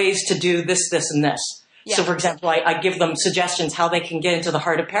easiest ways to do this, this, and this. Yeah. So, for example, I give them suggestions how they can get into the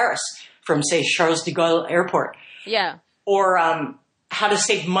heart of Paris from, say, Charles de Gaulle Airport. Yeah. Or how to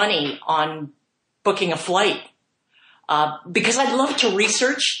save money on booking a flight. Because I love to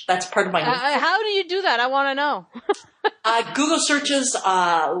research. That's part of my... how do you do that? I want to know. Google searches,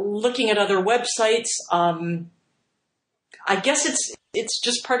 looking at other websites. I guess it's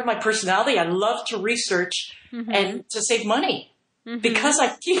just part of my personality. I love to research and to save money. Because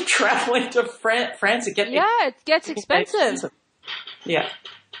I keep traveling to France. It gets expensive. Yeah.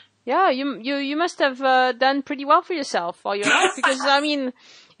 Yeah, you must have done pretty well for yourself all your life. Because, I mean,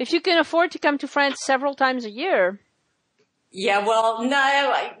 if you can afford to come to France several times a year... Yeah, well,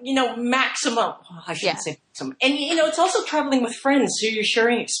 no, maximum. Oh, I shouldn't say maximum. And, it's also traveling with friends, so you're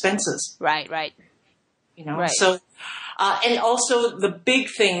sharing expenses. Right. Right. So, and also the big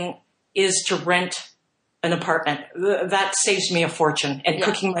thing is to rent an apartment. That saves me a fortune. And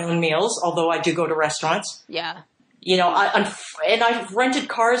cooking my own meals, although I do go to restaurants. Yeah. And I've rented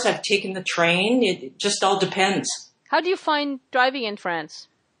cars, I've taken the train. It just all depends. How do you find driving in France?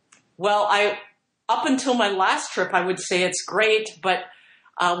 Well, up until my last trip, I would say it's great. But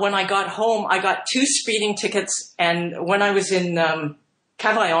when I got home, I got 2 speeding tickets. And when I was in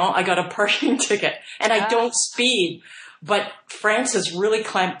Cavaillon, I got a parking ticket. And I don't speed. But France has really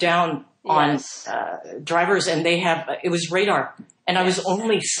clamped down on drivers, and it was radar. And I was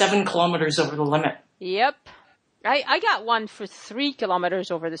only 7 kilometers over the limit. Yep. I got one for 3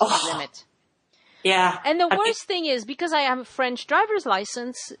 kilometers over the speed limit. Yeah. And the worst thing is, because I have a French driver's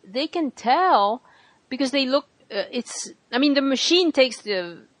license, they can tell, because they look, the machine takes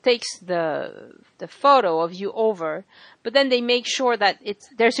the photo of you over, but then they make sure that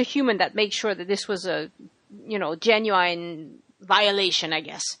there's a human that makes sure that this was a, genuine violation, I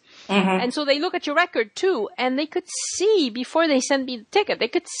guess. Mm-hmm. And so they look at your record too, and they could see before they sent me the ticket, they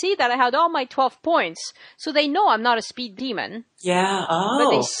could see that I had all my 12 points. So they know I'm not a speed demon. Yeah. Oh.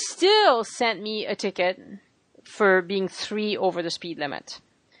 But they still sent me a ticket for being 3 over the speed limit.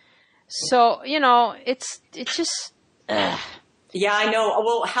 So, it's just... Yeah, I know.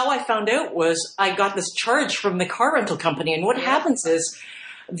 Well, how I found out was I got this charge from the car rental company. And what happens is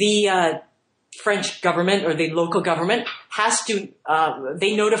the French government or the local government has to,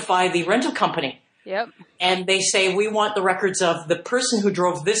 they notify the rental company. Yep. And they say, we want the records of the person who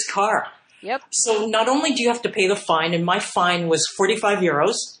drove this car. Yep. So not only do you have to pay the fine, and my fine was 45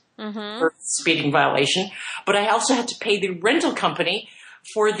 euros for speeding violation, but I also had to pay the rental company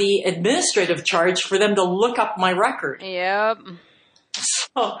for the administrative charge for them to look up my record. Yep.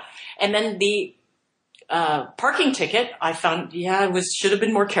 So, and then the parking ticket, I found, should have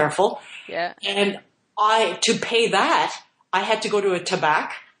been more careful. Yeah. And to pay that, I had to go to a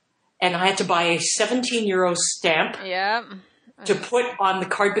tabac, and I had to buy a 17 euro stamp. Yeah. To put on the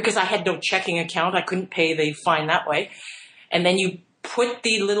card because I had no checking account. I couldn't pay the fine that way. And then you put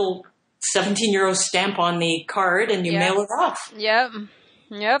the little 17 euro stamp on the card and you mail it off. Yep.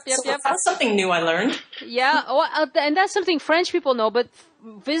 Yep. That's something new I learned. Yeah. And that's something French people know, but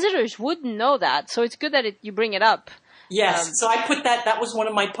visitors wouldn't know that. So it's good that you bring it up. Yes. So I put that was one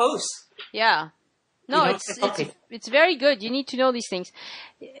of my posts. Yeah. No, it's very good. You need to know these things.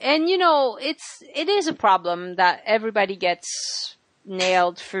 And it is a problem that everybody gets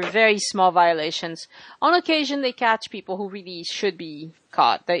nailed for very small violations. On occasion they catch people who really should be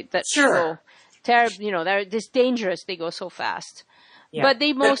caught. Sure. Terrible, they're this dangerous, they go so fast. Yeah. But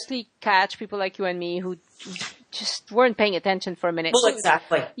they mostly catch people like you and me who just weren't paying attention for a minute. Well,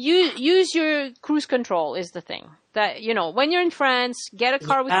 exactly. Use your cruise control is the thing. That, when you're in France, get a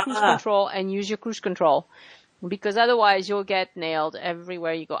car with cruise control and use your cruise control. Because otherwise you'll get nailed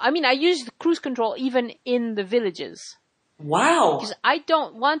everywhere you go. I mean, I use the cruise control even in the villages. Wow. Because I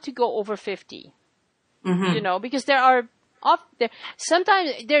don't want to go over 50. Mm-hmm. Because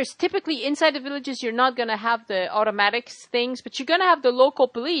sometimes there's typically inside the villages, you're not going to have the automatic things, but you're going to have the local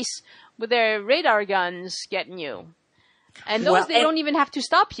police with their radar guns getting you. And those, they don't even have to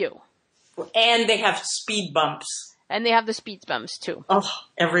stop you. And they have speed bumps. And they have the speed bumps too. Oh,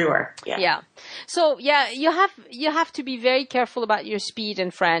 everywhere. Yeah. Yeah. So you have to be very careful about your speed in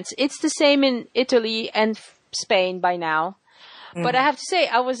France. It's the same in Italy and Spain by now. Mm. But I have to say,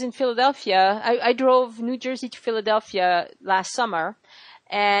 I was in Philadelphia. I drove New Jersey to Philadelphia last summer,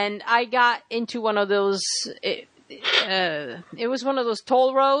 and I got into one of those. It was one of those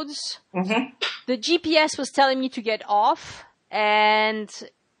toll roads. Mm-hmm. The GPS was telling me to get off, and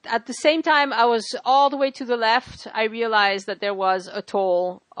at the same time I was all the way to the left, I realized that there was a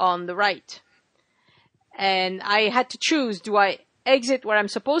toll on the right. And I had to choose, do I exit where I'm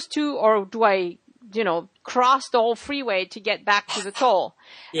supposed to, or do I, cross the whole freeway to get back to the toll?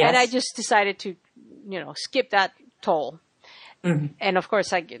 Yes. And I just decided to, skip that toll. Mm-hmm. And of course,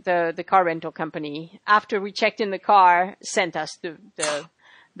 the car rental company, after we checked in the car, sent us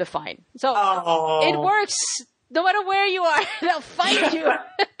the fine. So it works. No matter where you are, they'll find you.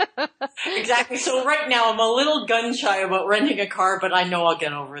 Exactly. So right now I'm a little gun shy about renting a car, but I know I'll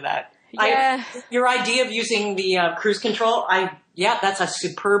get over that. Yeah. Your idea of using the cruise control, that's a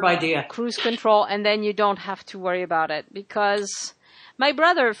superb idea. Cruise control, and then you don't have to worry about it, because my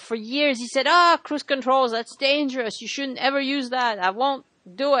brother, for years, he said, cruise controls, that's dangerous. You shouldn't ever use that. I won't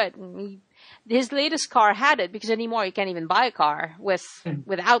do it. And his latest car had it, because anymore you can't even buy a car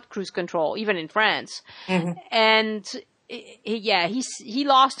without cruise control, even in France. Mm-hmm. And he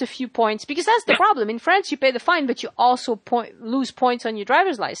lost a few points, because that's the problem. In France, you pay the fine, but you also lose points on your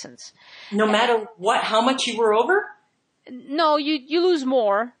driver's license. No matter how much you were over? No, you lose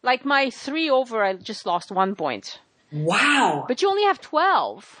more. Like my 3 over, I just lost 1 point. Wow. But you only have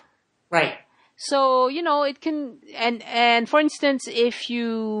 12. Right. So, it can, and for instance, if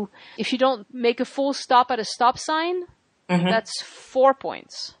you don't make a full stop at a stop sign, mm-hmm. that's 4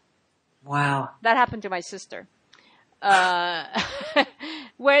 points. Wow. That happened to my sister.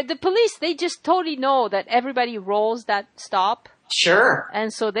 Where the police, they just totally know that everybody rolls that stop. Sure.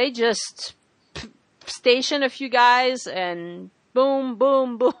 And so they just station a few guys and boom,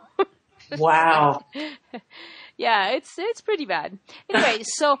 boom, boom. Wow. Yeah, it's pretty bad. Anyway,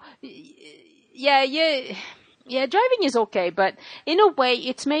 so yeah, driving is okay, but in a way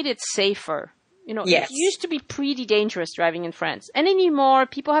it's made it safer. Yes. It used to be pretty dangerous driving in France, and anymore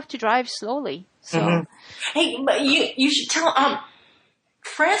people have to drive slowly. So, mm-hmm. Hey, but you should tell.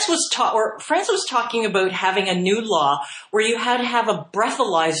 France was talking about having a new law where you had to have a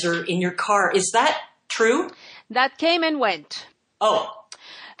breathalyzer in your car. Is that true? That came and went. Oh,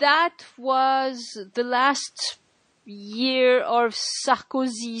 that was the last year of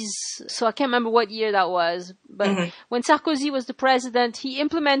Sarkozy's, so I can't remember what year that was, but mm-hmm. when Sarkozy was the president, he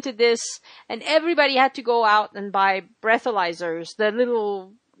implemented this, and everybody had to go out and buy breathalyzers, the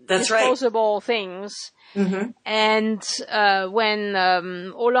little disposable things. Mm-hmm. And when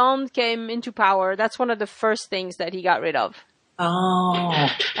Hollande came into power, that's one of the first things that he got rid of. Oh.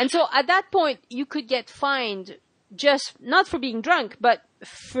 And so at that point, you could get fined just not for being drunk, but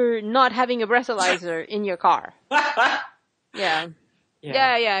for not having a breathalyzer in your car. Yeah.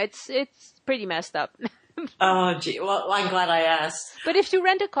 It's pretty messed up. Oh, gee. Well, I'm glad I asked. But if you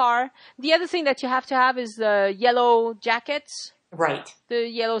rent a car, the other thing that you have to have is the yellow jackets. Right. The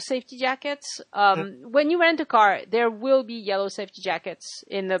yellow safety jackets. When you rent a car, there will be yellow safety jackets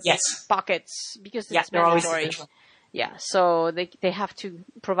in the pockets, because it's mandatory. Yeah, so they have to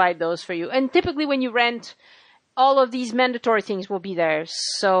provide those for you. And typically when you rent, all of these mandatory things will be there,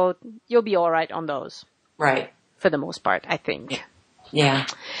 so you'll be all right on those. Right. For the most part, I think. Yeah.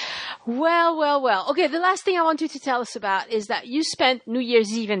 Well. Okay, the last thing I want you to tell us about is that you spent New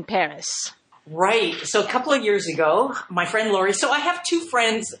Year's Eve in Paris. Right. So a couple of years ago, my friend Lori, so I have 2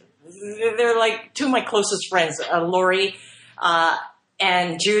 friends, they're like 2 of my closest friends, Lori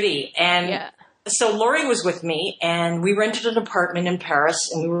and Judy. And so Lori was with me, and we rented an apartment in Paris,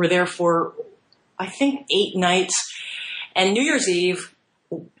 and we were there for, I think, 8 nights. And New Year's Eve,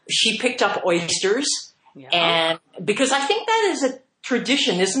 she picked up oysters. Yeah. And because I think that is a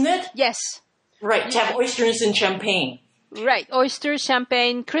tradition, isn't it? Yes. Right, to have oysters and champagne. Right, oysters,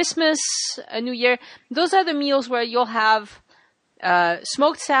 champagne, Christmas, New Year. Those are the meals where you'll have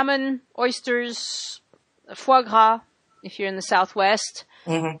smoked salmon, oysters, foie gras, if you're in the Southwest.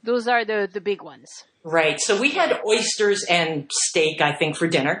 Mm-hmm. Those are the big ones. Right, so we had oysters and steak, I think, for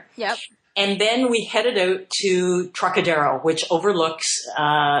dinner. Yep. And then we headed out to Trocadero, which overlooks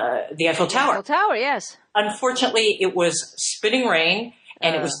the Eiffel Tower. Eiffel Tower, yes. Unfortunately, it was spitting rain,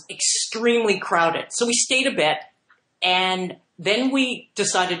 and it was extremely crowded. So we stayed a bit, and then we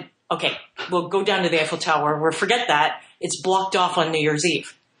decided, okay, we'll go down to the Eiffel Tower. We'll forget that. It's blocked off on New Year's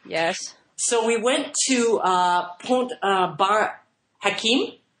Eve. Yes. So we went to Pont Bar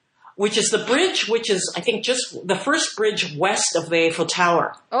Hakim, which is the bridge, which is, I think, just the first bridge west of the Eiffel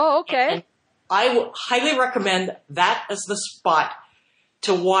Tower. Oh, okay. And I highly recommend that as the spot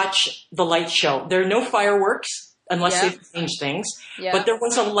to watch the light show. There are no fireworks unless they've changed things, but there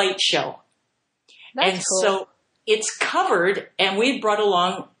was a light show. That's cool. So it's covered, and we brought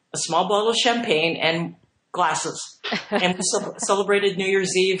along a small bottle of champagne and glasses. And we celebrated New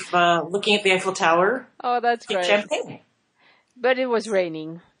Year's Eve looking at the Eiffel Tower. Oh, that's great. Champagne. But it was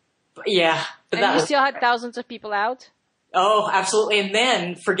raining. Yeah. But and you still had thousands of people out? Oh, absolutely. And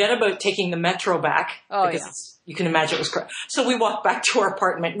then forget about taking the metro back. Oh, because you can imagine it was crap. So we walked back to our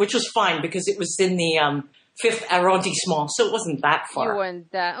apartment, which was fine because it was in the fifth arrondissement, so it wasn't that far. You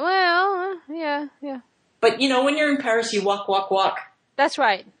went that, well, yeah. But, when you're in Paris, you walk. That's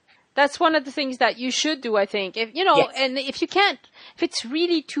right. That's one of the things that you should do, I think. If Yes. And if you can't, if it's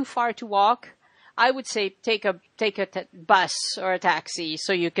really too far to walk, I would say take a bus or a taxi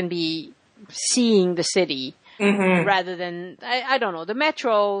so you can be seeing the city rather than, I don't know, the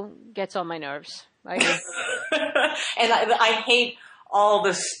metro gets on my nerves. And I hate all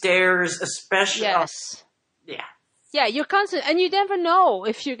the stairs, especially. Yes. Yeah. Yeah, you're constant, and you never know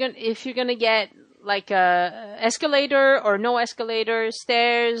if you're gonna get like a escalator or no escalator,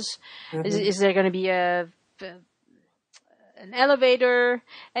 stairs. Is there gonna be an elevator?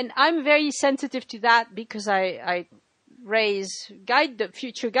 And I'm very sensitive to that because I raise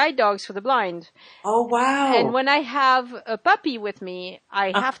future guide dogs for the blind. Oh, wow. And when I have a puppy with me,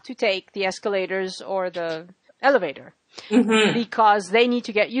 I have to take the escalators or the elevator because they need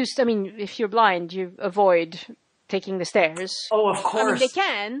to get used. I mean, if you're blind, you avoid taking the stairs. Oh, of course. I mean, they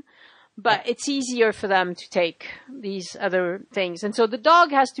can, but it's easier for them to take these other things. And so the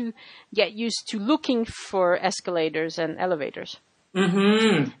dog has to get used to looking for escalators and elevators.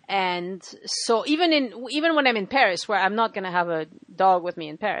 And so even when I'm in Paris, where I'm not going to have a dog with me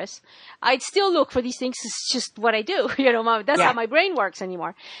in Paris, I'd still look for these things. It's just what I do. That's how my brain works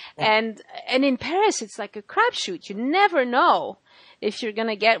anymore. And in Paris, it's like a crapshoot. You never know if you're going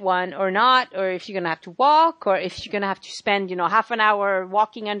to get one or not, or if you're going to have to walk, or if you're going to have to spend, half an hour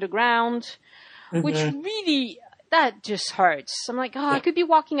walking underground, which really, that just hurts. I'm like, I could be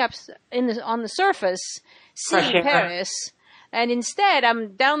walking up on the surface, seeing Paris. And instead,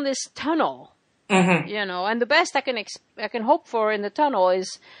 I'm down this tunnel, and the best I can hope for in the tunnel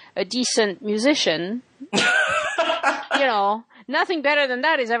is a decent musician. Nothing better than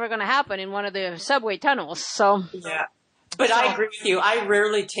that is ever going to happen in one of the subway tunnels. So yeah, but I agree with you. I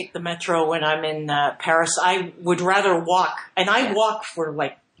rarely take the metro when I'm in Paris. I would rather walk, and I walk for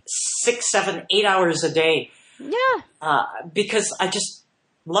like 6, 7, 8 hours a day. Yeah, because I just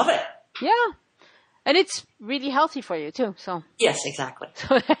love it. Yeah. And it's really healthy for you too. So yes, exactly.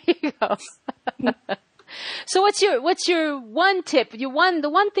 So there you go. So what's your one tip? The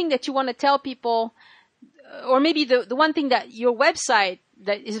one thing that you want to tell people, or maybe the one thing that your website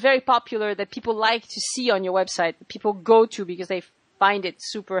that is very popular that people like to see on your website, that people go to because they find it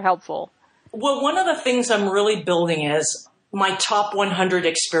super helpful. Well, one of the things I'm really building is my top 100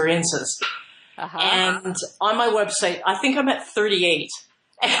 experiences. And on my website, I think I'm at 38.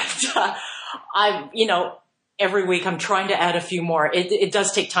 And every week I'm trying to add a few more. It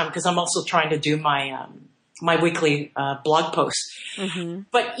does take time because I'm also trying to do my my weekly blog posts.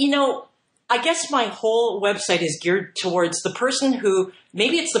 But I guess my whole website is geared towards the person who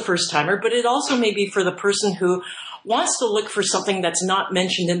maybe it's the first timer, but it also may be for the person who wants to look for something that's not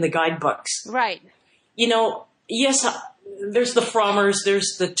mentioned in the guidebooks. Right. Yes, there's the Frommers,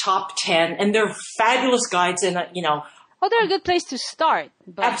 there's the top 10, and they're fabulous guides, and well, they're a good place to start.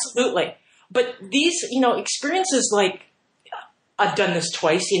 But absolutely. But these, experiences like, I've done this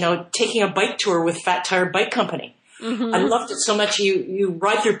twice, taking a bike tour with Fat Tire Bike Company. I loved it so much. You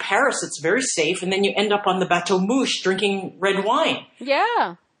ride through Paris, it's very safe, and then you end up on the Bateau Mouche drinking red wine.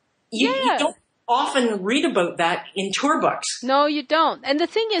 Yeah. You don't often read about that in tour books. No, you don't. And the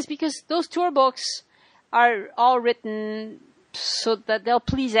thing is, because those tour books are all written so that they'll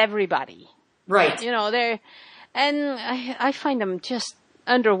please everybody. Right. I find them just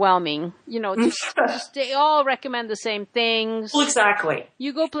underwhelming. Just they all recommend the same things. Well, exactly.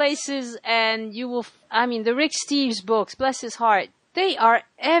 You go places and you will, the Rick Steves books, bless his heart, they are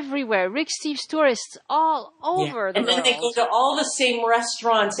everywhere. Rick Steves tourists all over the world. And then they go to all the same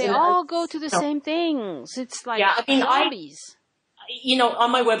restaurants. They all go to the same things. It's like zombies.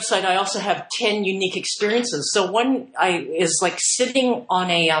 On my website, I also have 10 unique experiences. So one is like sitting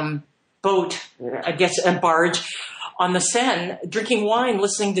on a boat, I guess a barge, on the Seine, drinking wine,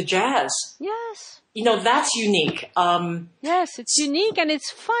 listening to jazz. Yes. That's unique. Yes, it's unique and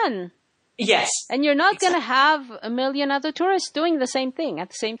it's fun. Yes. And you're not going to have a million other tourists doing the same thing at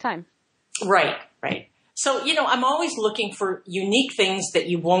the same time. Right. So, I'm always looking for unique things that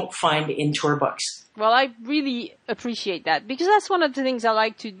you won't find in tour books. Well, I really appreciate that because that's one of the things I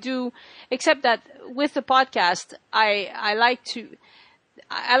like to do, except that with the podcast, I like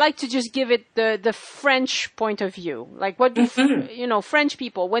to just give it the French point of view. Like what do, French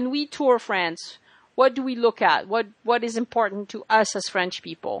people, when we tour France, what do we look at? What is important to us as French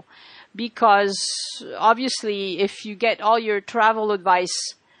people? Because obviously if you get all your travel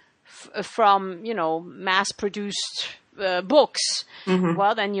advice from, mass-produced books,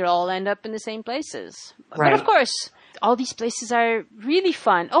 well, then you'll all end up in the same places. Right. But of course, all these places are really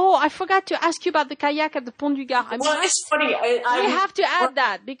fun. Oh, I forgot to ask you about the kayak at the Pont du Gard. Well, it's funny. We have to add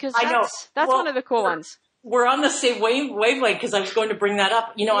that because that's one of the cool ones. We're on the same wavelength because I was going to bring that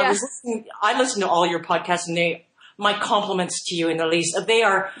up. You know, I listen to all your podcasts, and my compliments to you and Elise. They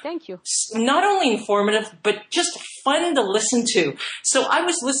are Thank you. Not only informative, but just fun to listen to. So I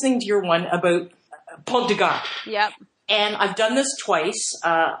was listening to your one about Pont du Gard. Yep. And I've done this twice.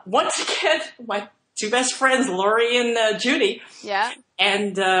 Once again, my two best friends, Lori and Judy. Yeah.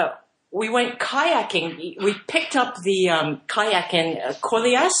 And we went kayaking. We picked up the kayak in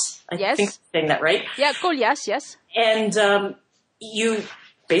Colias. I think I'm saying that right. Yeah, Colias, yes. And you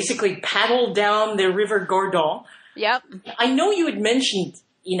basically paddled down the River Gordon. Yep. I know you had mentioned,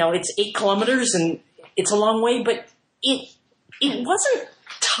 it's 8 kilometers and it's a long way, but it wasn't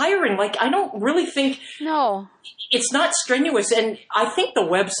tiring. Like, I don't really think... No. It's not strenuous. And I think the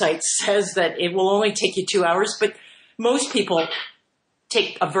website says that it will only take you 2 hours, but most people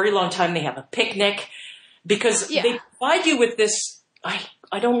take a very long time. They have a picnic because they provide you with this...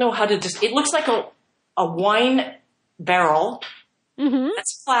 I don't know how to just... It looks like a wine barrel. Mm-hmm.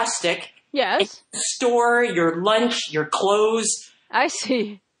 That's plastic. Yes. It can store your lunch, your clothes. I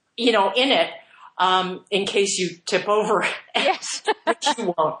see. In it, in case you tip over. Yes. Which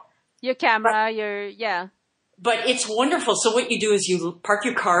you won't. Your camera, But it's wonderful. So what you do is you park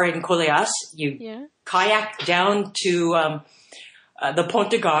your car in Colias, you kayak down to the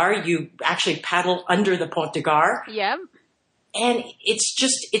Pont du Gard, you actually paddle under the Pont du Gard. Yeah. And it's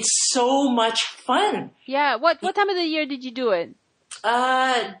so much fun. Yeah. What time of the year did you do it?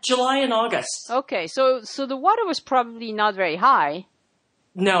 July and August. Okay. So the water was probably not very high.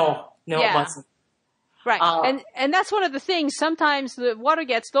 No, it wasn't. Right. And that's one of the things. Sometimes the water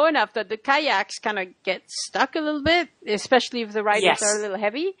gets low enough that the kayaks kind of get stuck a little bit, especially if the riders are a little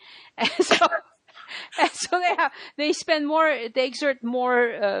heavy. And so they exert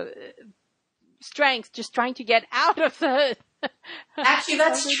more strength just trying to get out of the... Actually,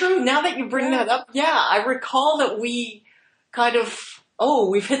 that's true. Now that you bring that up, I recall that we kind of,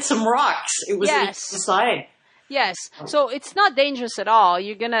 we've hit some rocks. It was the side. Yes. So it's not dangerous at all.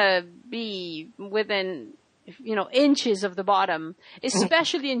 You're going to be within, inches of the bottom,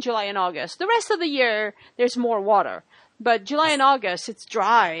 especially in July and August. The rest of the year, there's more water. But July and August, it's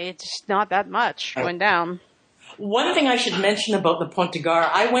dry. It's not that much going down. One thing I should mention about the Pont du Gard,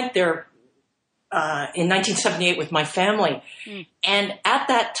 I went there in 1978 with my family. And at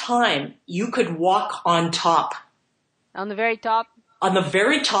that time, you could walk on top. On the very top? On the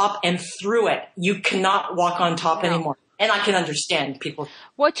very top and through it. You cannot walk on top anymore. And I can understand people.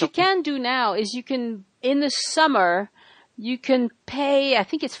 What you can do now is you can, in the summer, you can pay, I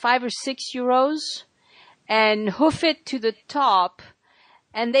think it's 5 or 6 euros, and hoof it to the top.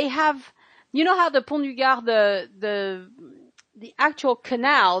 And they have, you know how the Pont du Gard, the actual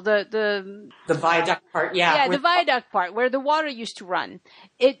canal, the viaduct part, the viaduct part where the water used to run.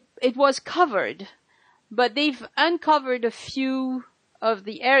 It was covered, but they've uncovered a few of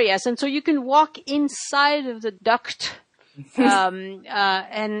the areas, and so you can walk inside of the duct, and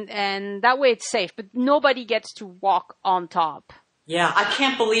that way it's safe. But nobody gets to walk on top. Yeah, I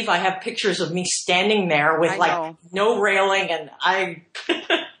can't believe I have pictures of me standing there with no railing, and I.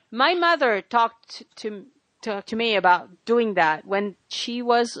 My mother talked to me about doing that when she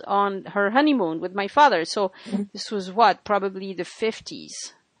was on her honeymoon with my father. So this was probably the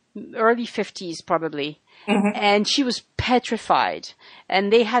 50s, early 50s probably. And she was petrified.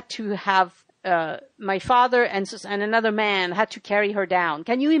 And they had to have, my father and another man had to carry her down.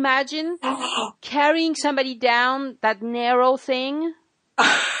 Can you imagine carrying somebody down that narrow thing?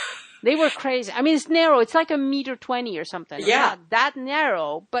 They were crazy. I mean, it's narrow. It's like 1.20 meters or something. Yeah. It's not that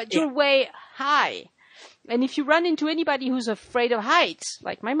narrow, but you're way high. And if you run into anybody who's afraid of heights,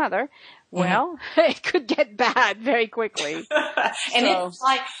 like my mother, well, it could get bad very quickly. And it's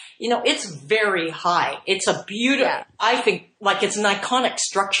like, it's very high. It's a beautiful, I think, like it's an iconic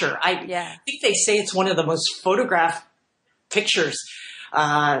structure. I think they say it's one of the most photographed pictures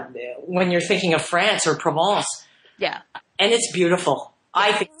when you're thinking of France or Provence. Yeah. And it's beautiful.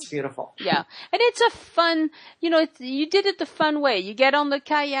 I think it's beautiful. Yeah. And it's a fun, you did it the fun way. You get on the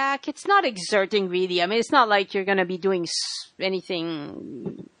kayak. It's not exerting really. I mean, it's not like you're going to be doing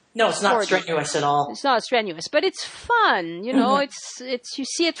anything. No, it's not strenuous at all. It's not strenuous, but it's fun. It's you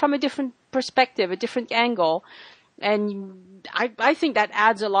see it from a different perspective, a different angle. And I think that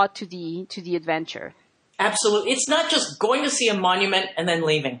adds a lot to the adventure. Absolutely. It's not just going to see a monument and then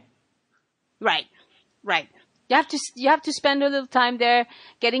leaving. Right. You have to spend a little time there,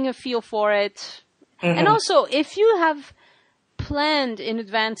 getting a feel for it. And also, if you have planned in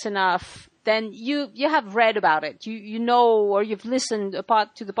advance enough, then you have read about it. You know, or you've listened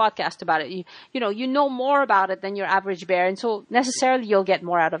to the podcast about it. You know more about it than your average bear, and so necessarily you'll get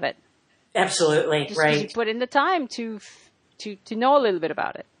more out of it. Absolutely, Just right. You put in the time to know a little bit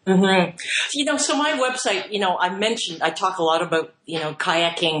about it. Mm-hmm. So my website, I talk a lot about,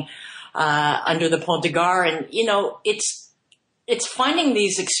 kayaking under the Pont de Gard, and, it's finding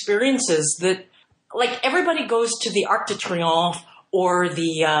these experiences that, like, everybody goes to the Arc de Triomphe or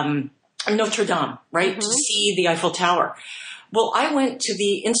the Notre Dame, right, to see the Eiffel Tower. Well, I went to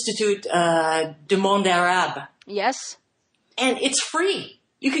the Institut du Monde Arabe. Yes. And it's free.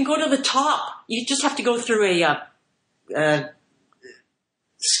 You can go to the top. You just have to go through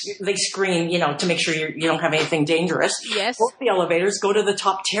they screen, to make sure you don't have anything dangerous. Yes. Both the elevators, go to the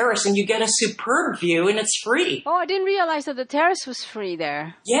top terrace, and you get a superb view, and it's free. Oh, I didn't realize that the terrace was free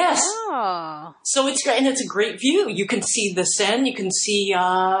there. Yes. Oh. So it's a great view. You can see the Seine, you can see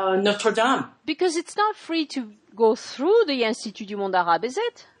Notre Dame. Because it's not free to go through the Institut du Monde Arabe, is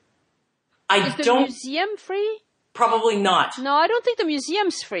it? Is the museum free? Probably not. No, I don't think the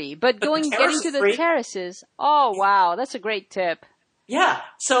museum's free, but getting to the terraces. Oh, wow, that's a great tip. Yeah.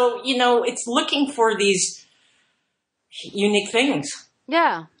 So, it's looking for these unique things.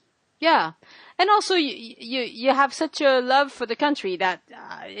 Yeah. Yeah. And also you have such a love for the country that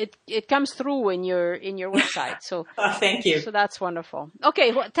it comes through in your website. So thank you. So that's wonderful.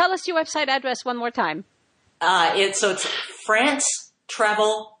 Okay, tell us your website address one more time. It's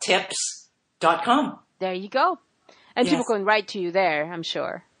francetraveltips.com. There you go. And yes. People can write to you there, I'm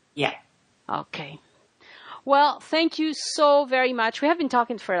sure. Yeah. Okay. Well, thank you so very much. We have been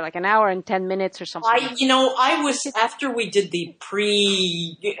talking for like an hour and 10 minutes or something. I was, after we did the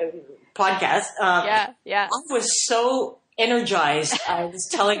pre-podcast, I was so energized. I was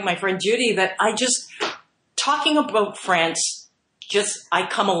telling my friend Judy that talking about France, I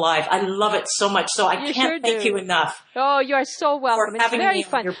come alive. I love it so much. So I can't thank you enough. Oh, you are so welcome. It's very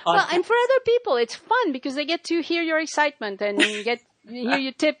fun. Well, and for other people, it's fun because they get to hear your excitement and hear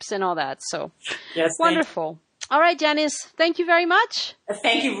your tips and all that. So, yes, wonderful. All right, Janice, thank you very much.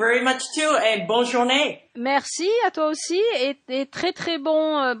 Thank you very much too, et bonne journée. Merci à toi aussi, et très très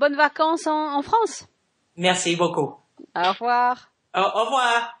bonnes vacances en France. Merci beaucoup. Au revoir. Au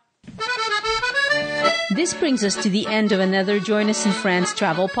revoir. This brings us to the end of another Join Us in France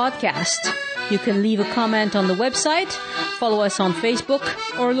travel podcast. You can leave a comment on the website, follow us on Facebook,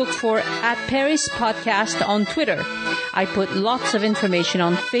 or look for @ParisPodcast on Twitter. I put lots of information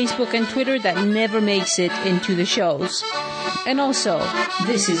on Facebook and Twitter that never makes it into the shows. And also,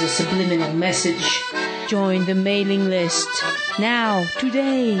 this is a subliminal message. Join the mailing list. Now,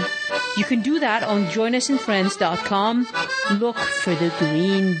 today. You can do that on joinusinfriends.com. Look for the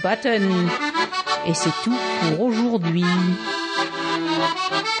green button. Et c'est tout pour aujourd'hui.